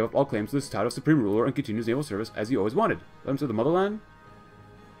willing to give up all claims to this title of supreme ruler and continue his naval service as he always wanted. Let him serve the motherland.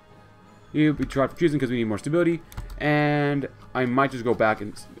 He'll be tried for treason because we need more stability, and I might just go back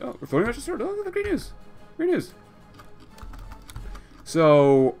and... Oh, we're floating Russian sword. Oh, great news. Great news.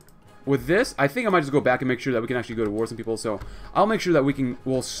 So, with this, I think I might just go back and make sure that we can actually go to war with some people. So, I'll make sure that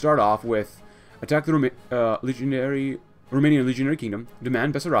we'll start off with attack the Romanian Legionary Kingdom,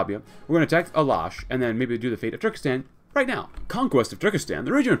 demand Bessarabia. We're going to attack Alash, and then maybe do the fate of Turkestan right now. Conquest of Turkestan.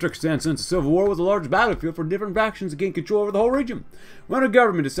 The region of Turkestan since the Civil War was a large battlefield for different factions to gain control over the whole region. When our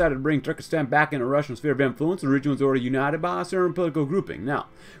government decided to bring Turkestan back into a Russian sphere of influence, the region was already united by a certain political grouping. Now,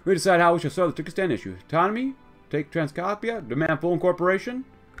 we decide how we shall solve the Turkestan issue. Autonomy? Take Transcarpia? Demand full incorporation?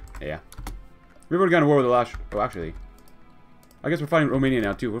 Yeah. We've already gone to war with the last... Oh, actually. I guess we're fighting Romania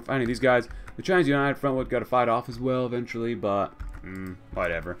now, too. We're fighting these guys. The Chinese United Front would got to fight off as well eventually, but...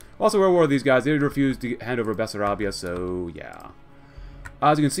 whatever. Also, we're at war with these guys. They refused to hand over Bessarabia, so yeah.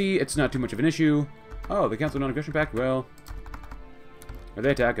 As you can see, it's not too much of an issue. Oh, the Council Non-Aggression Pact? Well... Or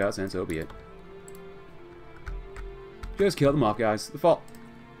they attack us, and so be it. Just kill them off, guys. The fault...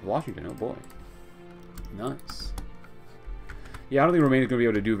 Washington, oh boy. Nice. Yeah, I don't think Romania's going to be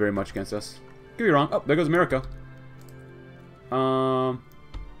able to do very much against us. Could be wrong. Oh, there goes America. Wow.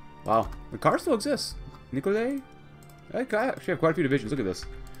 The car still exists. Nicolay? I actually have quite a few divisions. Look at this.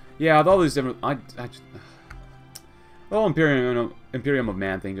 Yeah, with all these different... the whole Imperium of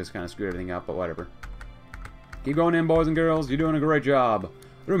Man thing just kind of screwed everything up, but whatever. Keep going in, boys and girls. You're doing a great job.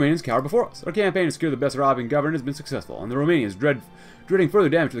 The Romanians cower before us. Our campaign to secure the Bessarabian government has been successful, and the Romanians, dreading further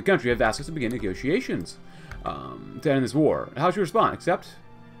damage to the country, have asked us to begin negotiations to end this war. How should we respond? Accept?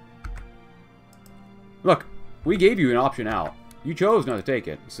 Look, we gave you an option out. You chose not to take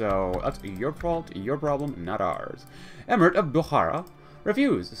it, so that's your fault, your problem, not ours. Emirate of Bukhara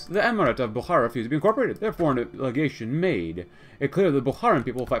refused. The Emirate of Bukhara refused to be incorporated. Their foreign delegation made it clear that the Bukharan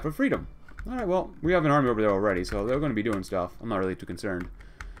people will fight for freedom. Alright, well, we have an army over there already, so they're going to be doing stuff. I'm not really too concerned.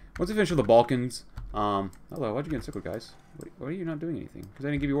 Once we finish with the Balkans, hello, why'd you get encircled, guys? Why are you not doing anything? Because I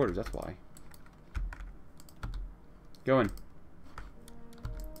didn't give you orders, that's why. Go in.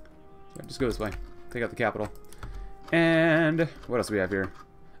 Yeah, just go this way. Take out the capital. And what else do we have here?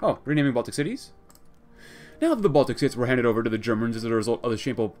 Oh, renaming Baltic cities. Now that the Baltic states were handed over to the Germans as a result of the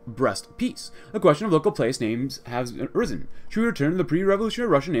shameful Brest peace, the question of local place names has arisen. Should we return to the pre-revolutionary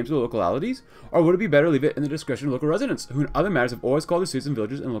Russian names of the localities, or would it be better to leave it in the discretion of local residents, who in other matters have always called their cities and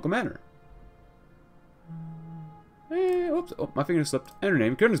villages in a local manner? Oops, oh, my finger slipped. And her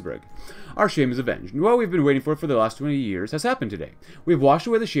name, Königsberg. Our shame is avenged. And what we've been waiting for the last 20 years has happened today. We have washed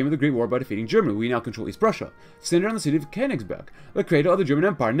away the shame of the Great War by defeating Germany. We now control East Prussia, centered on the city of Königsberg, the cradle of the German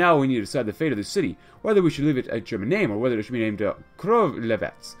Empire. Now we need to decide the fate of this city, whether we should leave it a German name or whether it should be named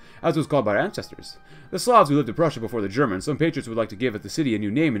Królewec, as it was called by our ancestors. The Slavs who lived in Prussia before the Germans, some patriots would like to give the city a new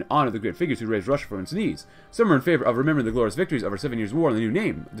name in honor of the great figures who raised Russia from its knees. Some are in favor of remembering the glorious victories of our 7 Years' War and the new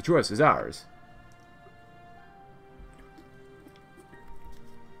name. The choice is ours.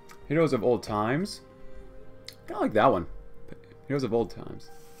 Heroes of Old Times. Kind of like that one. Heroes of Old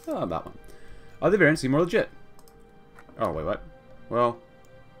Times. Oh, that one. Other variants seem more legit. Oh, wait, what? Well.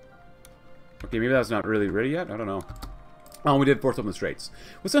 Okay, maybe that's not really ready yet? I don't know. Oh, we did force open the Straits.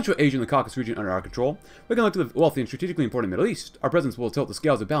 With Central Asia and the Caucasus region under our control, we can look to the wealthy and strategically important Middle East. Our presence will tilt the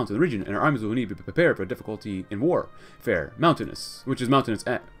scales of balance in the region, and our armies will need to be prepared for difficulty in war. Fair. Mountainous, which is mountainous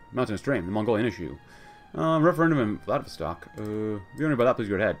terrain, the Mongolian issue. Referendum in Vladivostok. If you don't know about that, please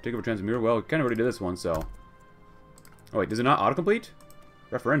go ahead. Take over Transmir. Well, we kind of already did this one, so. Oh, wait, does it not autocomplete?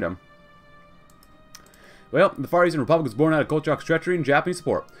 Referendum. Well, the Far Eastern Republic was born out of Kolchak's treachery and Japanese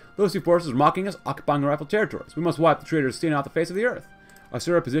support. Those two forces are mocking us, occupying our rightful territories. We must wipe the traitors standing off the face of the earth.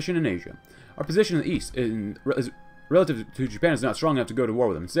 Assert our position in Asia. Our position in the East, relative to Japan, is not strong enough to go to war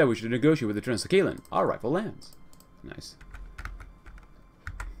with them. Instead, we should negotiate with the Transcaucasian, our rightful lands. Nice.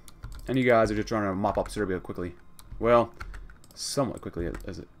 And you guys are just trying to mop up Serbia quickly. Well, somewhat quickly,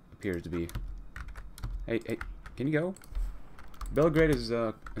 as it appears to be. Hey, can you go? Belgrade is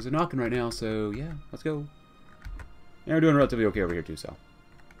knocking right now, so yeah, let's go. And we're doing relatively okay over here too, so.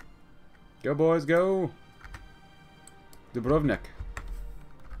 Go, boys, go! Dubrovnik.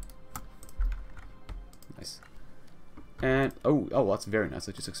 Nice. And, oh, that's very nice.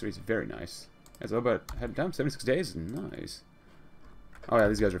 That 263 is very nice. That's about head time, 76 days. Nice. Oh yeah,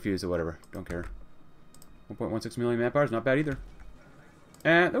 these guys refuse, so whatever. Don't care. 1.16 million manpower is not bad either.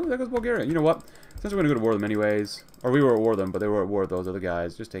 And, oh, there goes Bulgaria. You know what? Since we're going to go to war with them anyways, or we were at war with them, but they were at war with those other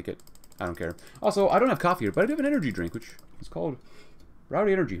guys, just take it. I don't care. Also, I don't have coffee here, but I do have an energy drink, which is called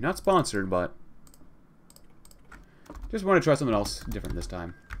Rowdy Energy. Not sponsored, but just want to try something else different this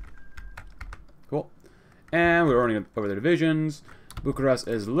time. Cool. And we're running over the divisions. Bucharest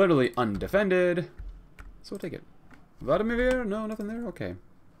is literally undefended, so we'll take it. Vladimir? No, nothing there? Okay.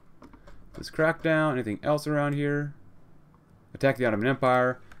 This crackdown. Anything else around here? Attack the Ottoman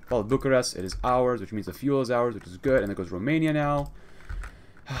Empire. Follow Bucharest. It is ours, which means the fuel is ours, which is good. And there goes Romania now.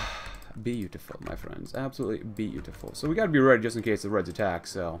 Beautiful, my friends. Absolutely beautiful. So we got to be ready just in case the Reds attack,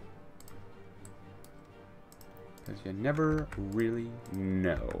 so. Because you never really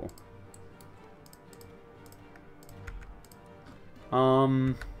know.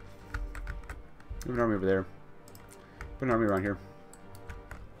 Move an army over there. Put an army around here.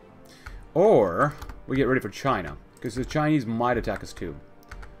 Or we get ready for China, because the Chinese might attack us too.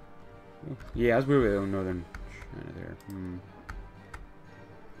 Yeah, as we were in northern China there.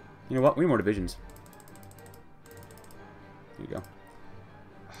 You know what? We need more divisions. There you go.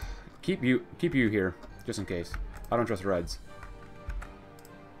 Keep you here, just in case. I don't trust the Reds.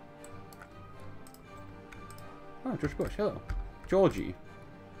 Oh, George Bush. Hello, Georgie.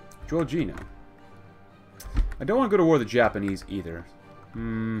 Georgina. I don't want to go to war with the Japanese either.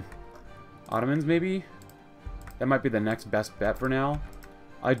 Ottomans, maybe? That might be the next best bet for now.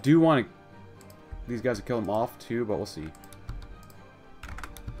 I do want these guys to kill them off too, but we'll see.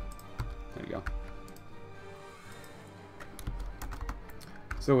 There you go.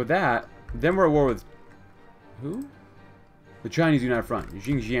 So with that, then we're at war with who? The Chinese United Front,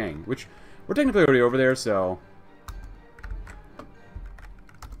 Xinjiang, which we're technically already over there, so.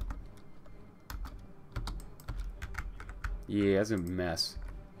 Yeah, that's a mess.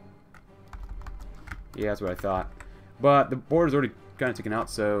 Yeah, that's what I thought. But the border's already kind of taken out,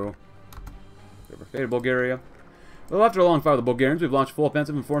 so. Fate of Bulgaria. Well, after a long fight with the Bulgarians, we've launched full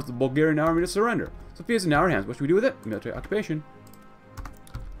offensive and forced the Bulgarian army to surrender. Sofia is in our hands. What should we do with it? Military occupation.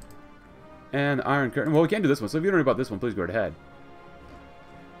 And the Iron Curtain. Well, we can't do this one, so if you don't know about this one, please go ahead.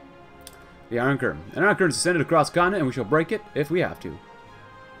 The Iron Curtain. An Iron Curtain is extended across the continent, and we shall break it if we have to.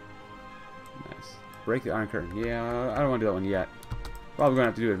 Nice. Break the Iron Curtain. Yeah, I don't want to do that one yet. Probably going to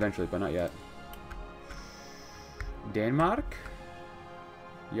have to do it eventually, but not yet. Denmark?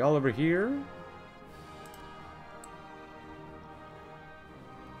 Y'all over here?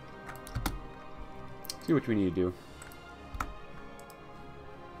 See what we need to do.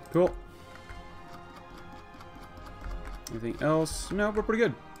 Cool. Anything else? No, we're pretty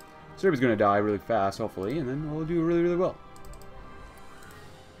good. Serbia's going to die really fast, hopefully, and then we'll do really, really well.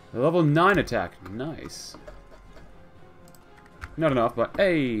 The level 9 attack. Nice. Not enough, but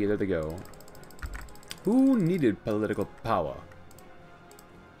hey, there they go. Who needed political power?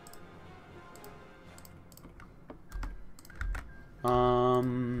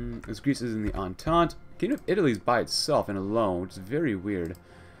 As Greece is in the Entente. Kingdom of Italy is by itself and alone, which is very weird.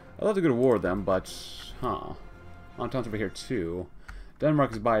 I'd love to go to war with them, but, Entente's over here too.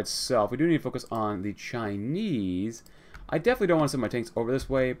 Denmark is by itself. We do need to focus on the Chinese. I definitely don't want to send my tanks over this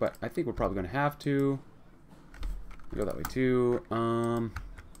way, but I think we're probably going to have to. Go that way too.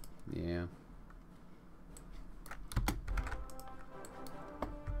 Yeah.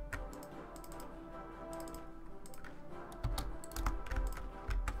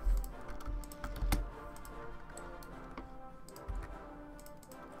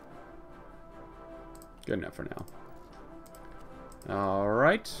 Good enough for now.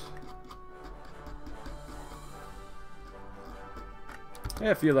 Alright.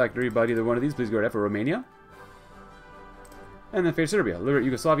 Yeah, if you like to read about either one of these, please go ahead for Romania. And then face Serbia. Liberate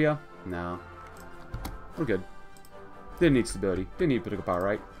Yugoslavia. No. We're good. Didn't need stability. Didn't need political power,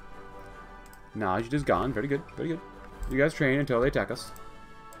 right? Nah, you're just gone. Very good. Very good. You guys train until they attack us.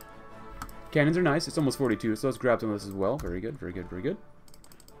 Cannons are nice. It's almost 42, so let's grab some of this as well. Very good. Very good. Very good.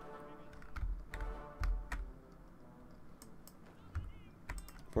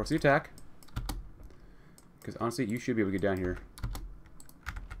 Force the attack. Because honestly, you should be able to get down here.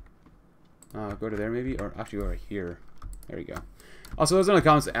 Go to there maybe? Or actually go right here. There you go. Also, those in the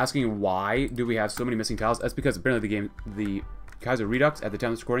comments asking why do we have so many missing tiles. That's because apparently the Kaiserredux at the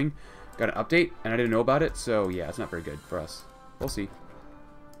time of this recording got an update, and I didn't know about it. So yeah, it's not very good for us. We'll see.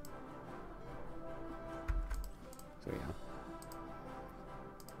 So yeah.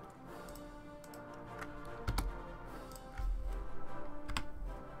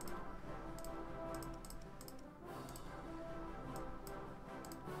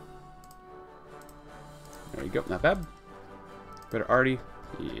 There you go, not bad. Better Artie.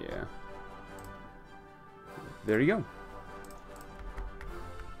 Yeah. There you go.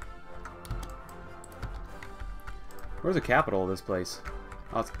 Where's the capital of this place?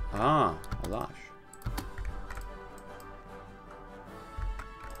 Oh, it's, Alash.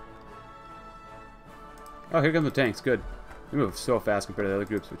 Oh, here come the tanks. Good. They move so fast compared to the other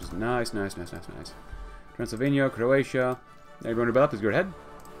groups, which is nice, nice, nice, nice, nice. Transylvania, Croatia. Everyone who about that, please go ahead.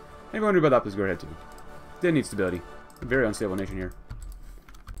 Everyone who about that, please go ahead too. Didn't need stability. A very unstable nation here.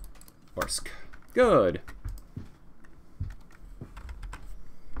 Orsk. Good.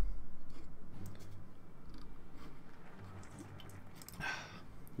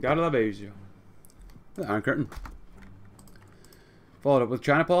 Gotta love Asia. The Iron Curtain. Followed up with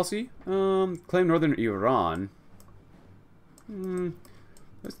China policy. Claim northern Iran.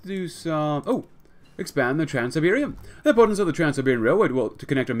 Let's do some... Oh! Expand the Trans-Siberian. The importance of the Trans-Siberian Railway to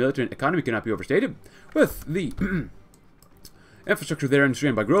connect our military and economy cannot be overstated. With the infrastructure there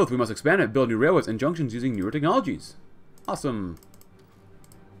constrained by growth, we must expand it, build new railways and junctions using newer technologies. Awesome.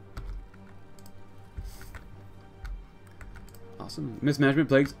 Awesome. Mismanagement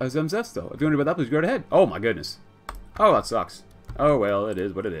plagues SMSS though. If you want to know about that, please go right ahead. Oh my goodness. Oh, that sucks. Oh well, it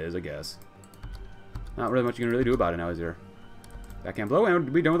is what it is, I guess. Not really much you can really do about it now, is there? That can blow, and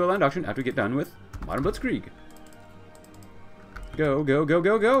we'll be done with the land auction after we get done with Modern Blitzkrieg. Go, go, go,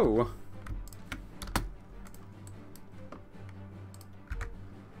 go, go!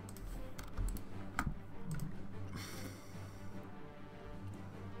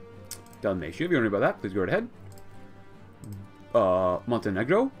 Dalmatia, if you want to know about that, please go right ahead.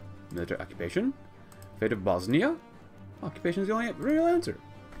 Montenegro, military occupation. Fate of Bosnia, occupation is the only real answer.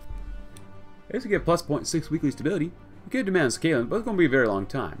 I guess we get plus 0.6 weekly stability. We could demand scaling, but it's going to be a very long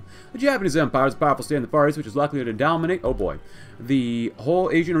time. The Japanese Empire is a powerful state in the Far East, which is likely to dominate, oh boy, the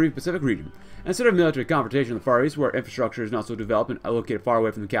whole Asian or even Pacific region. Instead of military confrontation in the Far East, where infrastructure is not so developed and located far away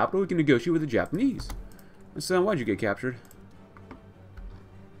from the capital, we can negotiate with the Japanese. So, why'd you get captured?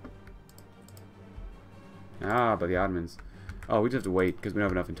 Ah, but the Ottomans. Oh, we just have to wait because we don't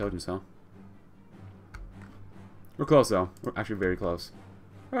have enough intelligence, huh? We're close, though. We're actually very close.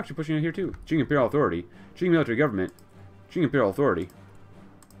 We're actually pushing it here, too. Qing Imperial Authority. Qing Military Government. Qing Imperial Authority.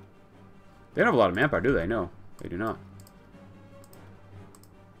 They don't have a lot of manpower, do they? No, they do not.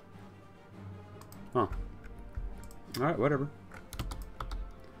 Huh. Alright, whatever.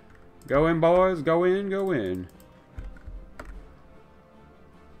 Go in, boys. Go in, go in.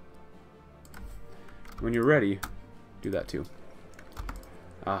 When you're ready, do that too.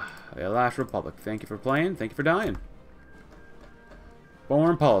 Ah, the last republic. Thank you for playing. Thank you for dying.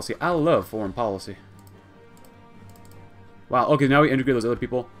 Foreign policy. I love foreign policy. Wow, okay, now we integrate those other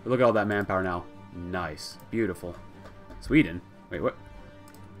people. Look at all that manpower now. Nice. Beautiful. Sweden? Wait, what?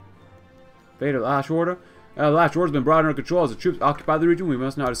 Fate of the last order? The last order's been brought under control as the troops occupy the region. We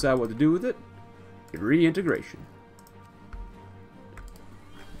must now decide what to do with it. Reintegration.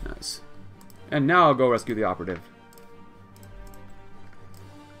 Nice. And now I'll go rescue the operative.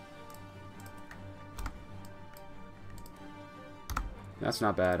 That's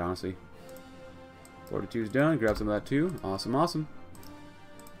not bad, honestly. 42's done. Grab some of that too. Awesome, awesome.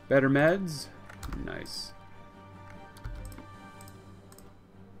 Better meds. Nice.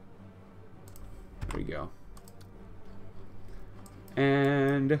 There we go.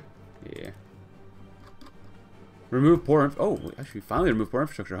 And yeah. Remove poor we actually finally removed poor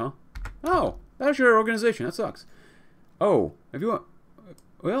infrastructure, huh? Oh, that's your organization. That sucks. Oh, if you want...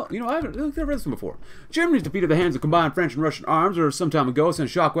 Well, you know, I've read this one before. Germany's defeat at the hands of combined French and Russian arms some time ago sent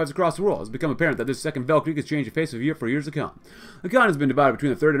shockwaves across the world. It's become apparent that this second Weltkrieg has changed the face of Europe for years to come. The continent has been divided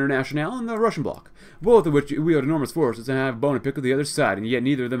between the Third Internationale and the Russian bloc, both of which wield enormous forces and have a bone to pick with the other side, and yet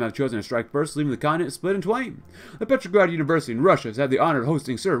neither of them have chosen to strike first, leaving the continent split in twain. The Petrograd University in Russia has had the honor of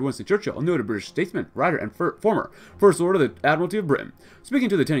hosting Sir Winston Churchill, a noted British statesman, writer, and former First Lord of the Admiralty of Britain. Speaking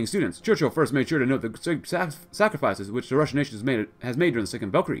to the attending students, Churchill first made sure to note the sacrifices which the Russian nation has made during the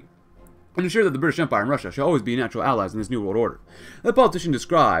Second Weltkrieg, and ensure that the British Empire and Russia shall always be natural allies in this new world order. The politician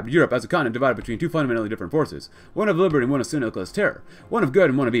described Europe as a continent divided between two fundamentally different forces, one of liberty and one of syndicalist terror, one of good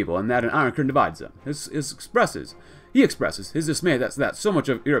and one of evil, and that an iron curtain divides them. He expresses his dismay that so much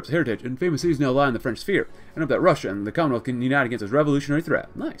of Europe's heritage and famous cities now lie in the French sphere, and hope that Russia and the Commonwealth can unite against this revolutionary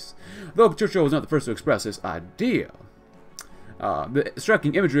threat. Nice. Though Churchill was not the first to express this idea. The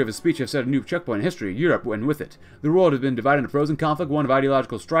striking imagery of his speech has set a new checkpoint in history. Europe went with it. The world has been divided into frozen conflict, one of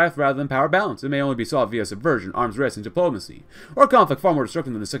ideological strife rather than power balance. It may only be solved via subversion, arms race, and diplomacy. Or conflict far more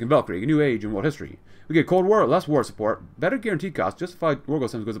destructive than the Second Weltkrieg, a new age in world history. We get Cold War, less war support, better guaranteed costs, justified war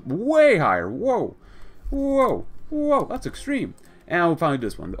goals goes up way higher. Whoa. Whoa. Whoa. That's extreme. And we'll finally do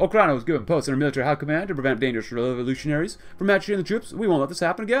this one. Ukraine was given posts under military high command to prevent dangerous revolutionaries from matching the troops. We won't let this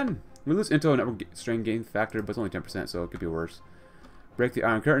happen again. We lose intel and network strain gain factor, but it's only 10%, so it could be worse. Break the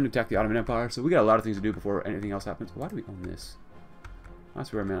Iron Curtain, attack the Ottoman Empire. So we got a lot of things to do before anything else happens. Why do we own this? I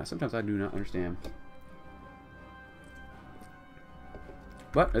swear, man, sometimes I do not understand.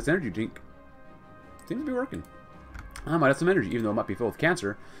 But it's energy drink. Seems to be working. I might have some energy, even though it might be filled with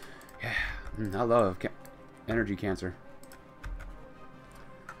cancer. Yeah, I love energy cancer.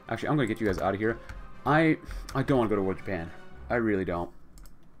 Actually, I'm going to get you guys out of here. I don't want to go to war with Japan. I really don't.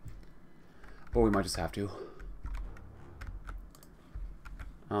 But we might just have to.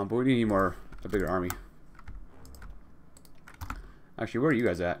 But we need a bigger army. Actually, where are you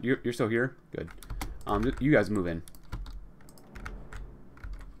guys at? You're still here? Good. You guys move in.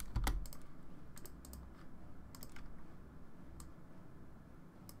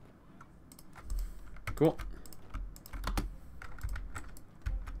 Cool.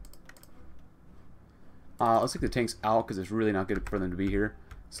 Let's take the tanks out because it's really not good for them to be here.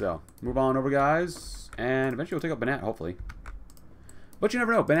 So, move on over, guys. And eventually we'll take out Banat, hopefully. But you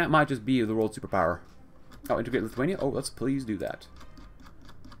never know. Banat might just be the world superpower. Oh, integrate Lithuania? Oh, let's please do that.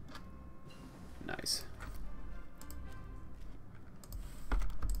 Nice.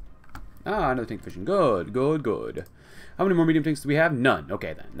 Ah, another tank division. Good, good, good. How many more medium tanks do we have? None.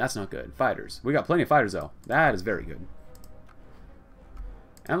 Okay, then. That's not good. Fighters. We got plenty of fighters, though. That is very good.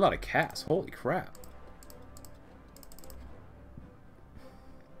 And a lot of cast. Holy crap.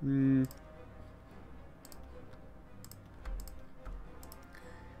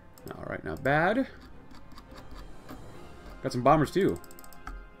 Alright, not bad. Got some bombers too.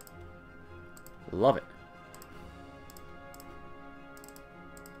 Love it.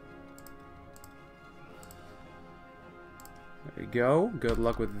 There you go. Good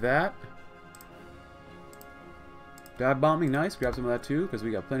luck with that. Dive bombing, nice. Grab some of that too, because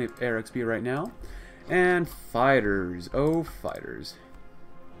we got plenty of air XP right now. And fighters. Oh, fighters.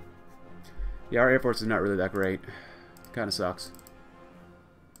 Yeah, our Air Force is not really that great. Kind of sucks.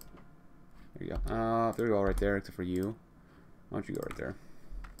 There you go. There you go, right there, except for you. Why don't you go right there?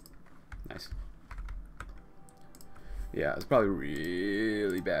 Nice. Yeah, it's probably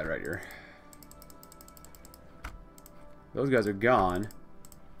really bad right here. Those guys are gone.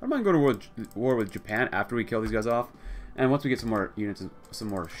 I might go to war with Japan after we kill these guys off. And once we get some more units, some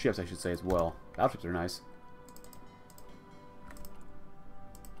more ships, I should say, as well. Battleships are nice.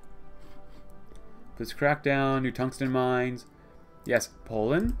 This crackdown, new tungsten mines. Yes,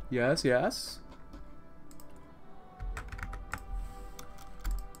 Poland. Yes, yes.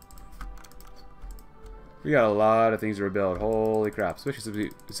 We got a lot of things to rebuild. Holy crap. Especially since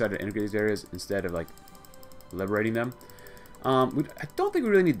we decided to integrate these areas instead of, like, liberating them. I don't think we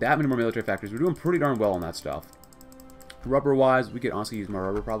really need that many more military factories. We're doing pretty darn well on that stuff. Rubber-wise, we could honestly use more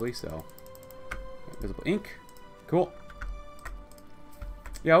rubber, probably, so... Visible ink. Cool.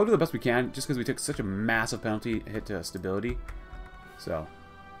 Yeah, we'll do the best we can, just because we took such a massive penalty hit to stability. So,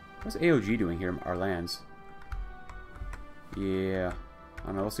 what's AOG doing here in our lands? Yeah. I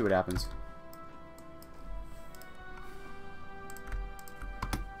don't know, we'll see what happens.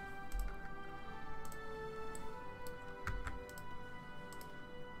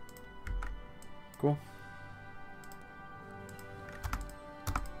 Cool.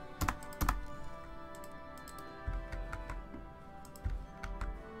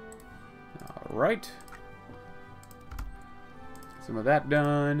 Alright. Some of that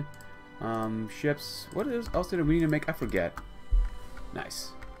done. Ships. What else did we need to make? I forget.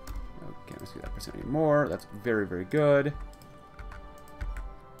 Nice. Okay, let's do that percent anymore. That's very, very good.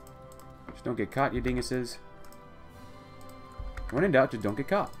 Just don't get caught, you dinguses. When in doubt, just don't get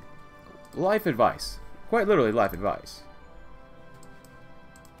caught. Life advice. Quite literally life advice.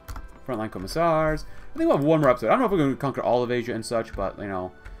 Frontline commissars. I think we'll have one more episode. I don't know if we're going to conquer all of Asia and such, but, you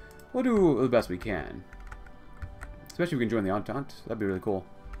know, we'll do the best we can. Especially if we can join the Entente. That'd be really cool.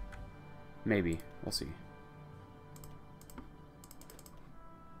 Maybe. We'll see.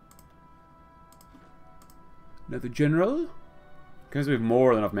 Another general. Because we have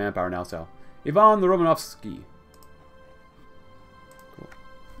more than enough manpower now, so. Ivan the Romanovsky. Cool.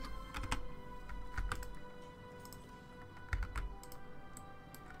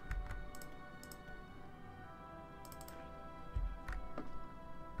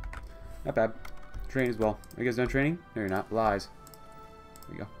 Not bad. Train as well. Are you guys done training? No, you're not. Lies.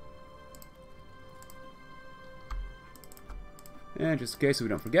 There you go. And just in case so we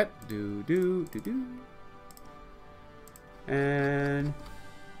don't forget. Do. And...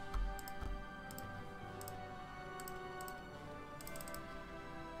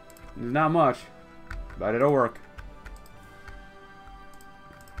 there's not much. But it'll work.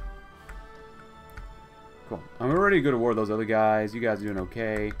 Cool. I'm already good at war with those other guys. You guys are doing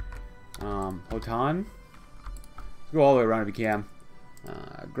okay. Hotan. Let's go all the way around if you can.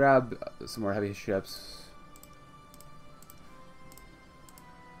 Grab some more heavy ships.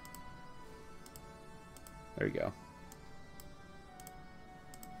 There you go.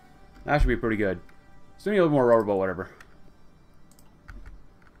 That should be pretty good. Still need a little more rubber, but whatever.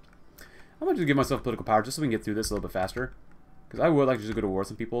 I'm going to just give myself political power just so we can get through this a little bit faster. Because I would like to just go to war with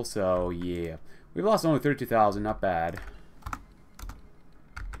some people, so yeah. We've lost only 32,000, not bad.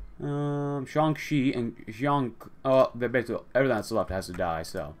 Shaanxi and Xiang... oh, they're basically... everything that's left has to die,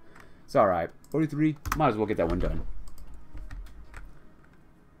 so... it's alright. 43, might as well get that one done.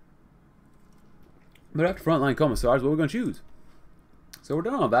 But after frontline commissars, what are we going to choose? So we're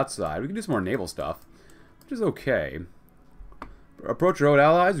done on that side. We can do some more naval stuff, which is okay. Approach our old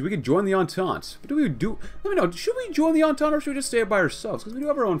allies. We can join the Entente. What do we do? Let me know. Should we join the Entente or should we just stay by ourselves? Because we do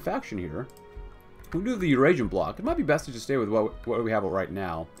have our own faction here. We do the Eurasian bloc. It might be best to just stay with what we have right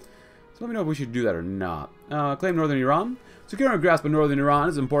now. So let me know if we should do that or not. Claim northern Iran. Securing our grasp of northern Iran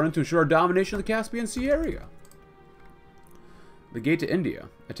is important to ensure our domination of the Caspian Sea area. The gate to India.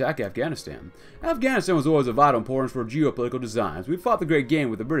 Attack Afghanistan. Afghanistan was always of vital importance for geopolitical designs. We fought the great game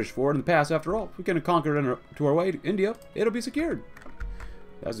with the British for it in the past, after all. If we can conquer it to our way to India, it'll be secured.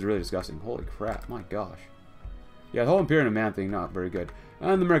 That's really disgusting. Holy crap. My gosh. Yeah, the whole Imperial Man thing, not very good.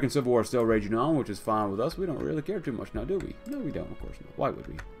 And the American Civil War is still raging on, which is fine with us. We don't really care too much now, do we? No, we don't, of course not. Why would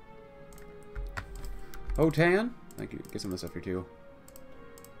we? Hotan. Thank you. Get some of this up here, too.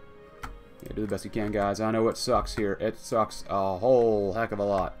 Yeah, do the best you can, guys. I know it sucks here. It sucks a whole heck of a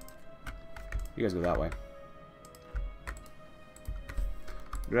lot. You guys go that way.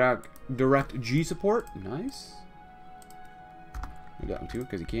 Direct G support. Nice. Do that one, too,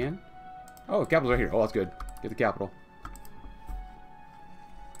 because you can. Oh, the capital's right here. Oh, that's good. Get the capital.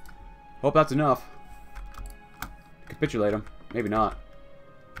 Hope that's enough. Capitulate them. Maybe not.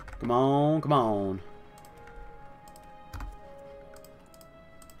 Come on, come on.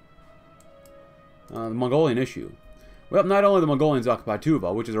 The Mongolian issue. Well, not only the Mongolians occupy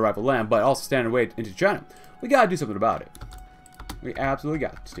Tuva, which is a rival land, but also stand in way into China. We gotta do something about it. We absolutely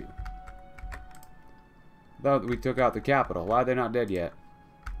got to. Thought we took out the capital. Why are they not dead yet?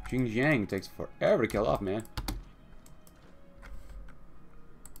 Xinjiang takes forever to kill off, man.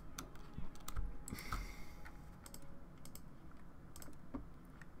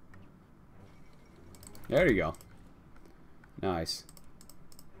 There you go. Nice.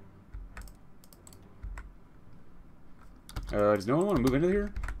 Does no one want to move into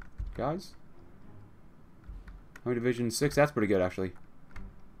here? Guys? Army Division 6, that's pretty good, actually.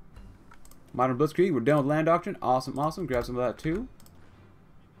 Modern Blitzkrieg, we're done with land auction. Awesome, awesome. Grab some of that, too.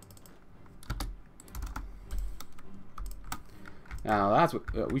 Now, that's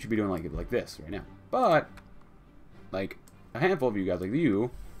what we should be doing like this right now. But, like, a handful of you guys, like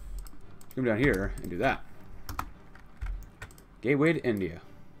you, come down here and do that. Gateway to India.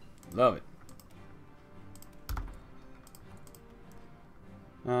 Love it.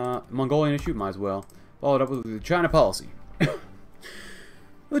 Mongolian issue, might as well. Followed up with the China policy.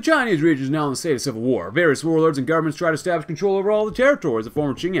 The Chinese region is now in the state of civil war. Various warlords and governments try to establish control over all the territories of the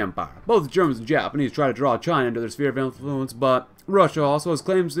former Qing Empire. Both the Germans and Japanese try to draw China into their sphere of influence, but Russia also has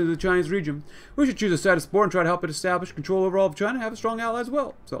claims to the Chinese region. We should choose a side of sport and try to help it establish control over all of China and have a strong ally as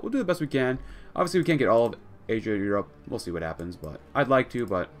well. So we'll do the best we can. Obviously, we can't get all of Asia, Europe. We'll see what happens, but I'd like to,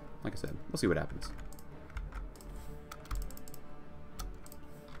 but like I said, we'll see what happens.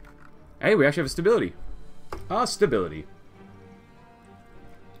 Hey, we actually have a stability. Stability.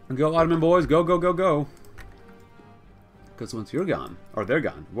 Go, Ottoman boys. Go, go, go, go. Because once you're gone, or they're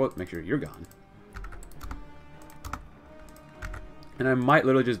gone, we'll make sure you're gone. And I might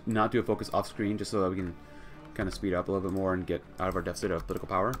literally just not do a focus off screen just so that we can kind of speed up a little bit more and get out of our deficit of political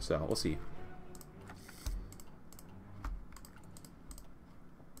power. So, we'll see.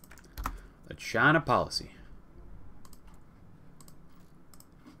 The China policy.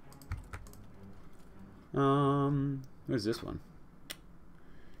 What is this one?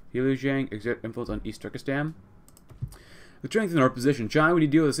 Eurasian exert influence on East Turkestan. To strengthen our position, China, we need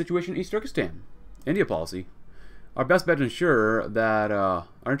to deal with the situation in East Turkestan. India policy. Our best bet to ensure that our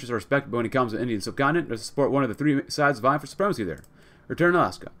interests are respected when it comes to the Indian subcontinent is to support one of the three sides vying for supremacy there. Return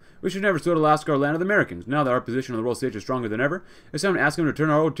Alaska. We should never sort Alaska, our land of the Americans. Now that our position on the world stage is stronger than ever, it's time to ask them to return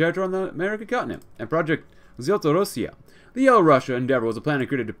our old territory on the American continent. And Project Zilta-Russia. The Yellow Russia endeavor was a plan to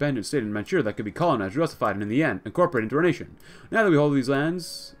create a dependent state in Manchuria that could be colonized, Russified, and in the end, incorporated into our nation. Now that we hold these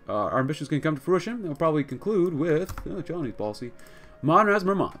lands, our ambitions can come to fruition, and we'll probably conclude with Chinese policy. Modernize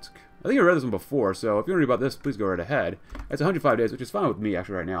Murmansk. I think I read this one before, so if you want to read about this, please go right ahead. It's 105 days, which is fine with me,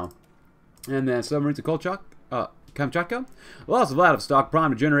 actually, right now. And then submarines to Kamchatka. Loss of Vladivostok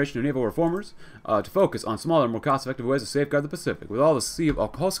primed a generation of naval reformers to focus on smaller, more cost-effective ways to safeguard the Pacific. With all the Sea of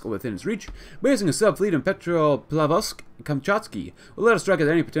Okhotsk within its reach, basing a sub-fleet in Petropavlovsk, Kamchatsky will let us strike at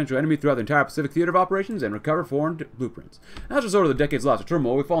any potential enemy throughout the entire Pacific theater of operations and recover foreign blueprints. As a result of the decades lost to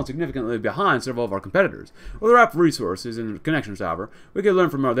turmoil, we've fallen significantly behind several of our competitors. With our rapid resources and connections, however, we can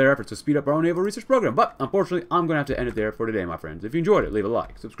learn from their efforts to speed up our own naval research program. But, unfortunately, I'm going to have to end it there for today, my friends. If you enjoyed it, leave a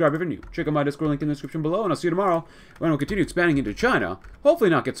like, subscribe if you're new, check out my Discord link in the description below, and I'll see you tomorrow when we'll continue expanding into China,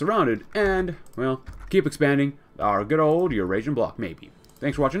 hopefully not get surrounded, and, well, keep expanding our good old Eurasian bloc, maybe.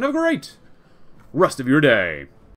 Thanks for watching. Have a great rest of your day.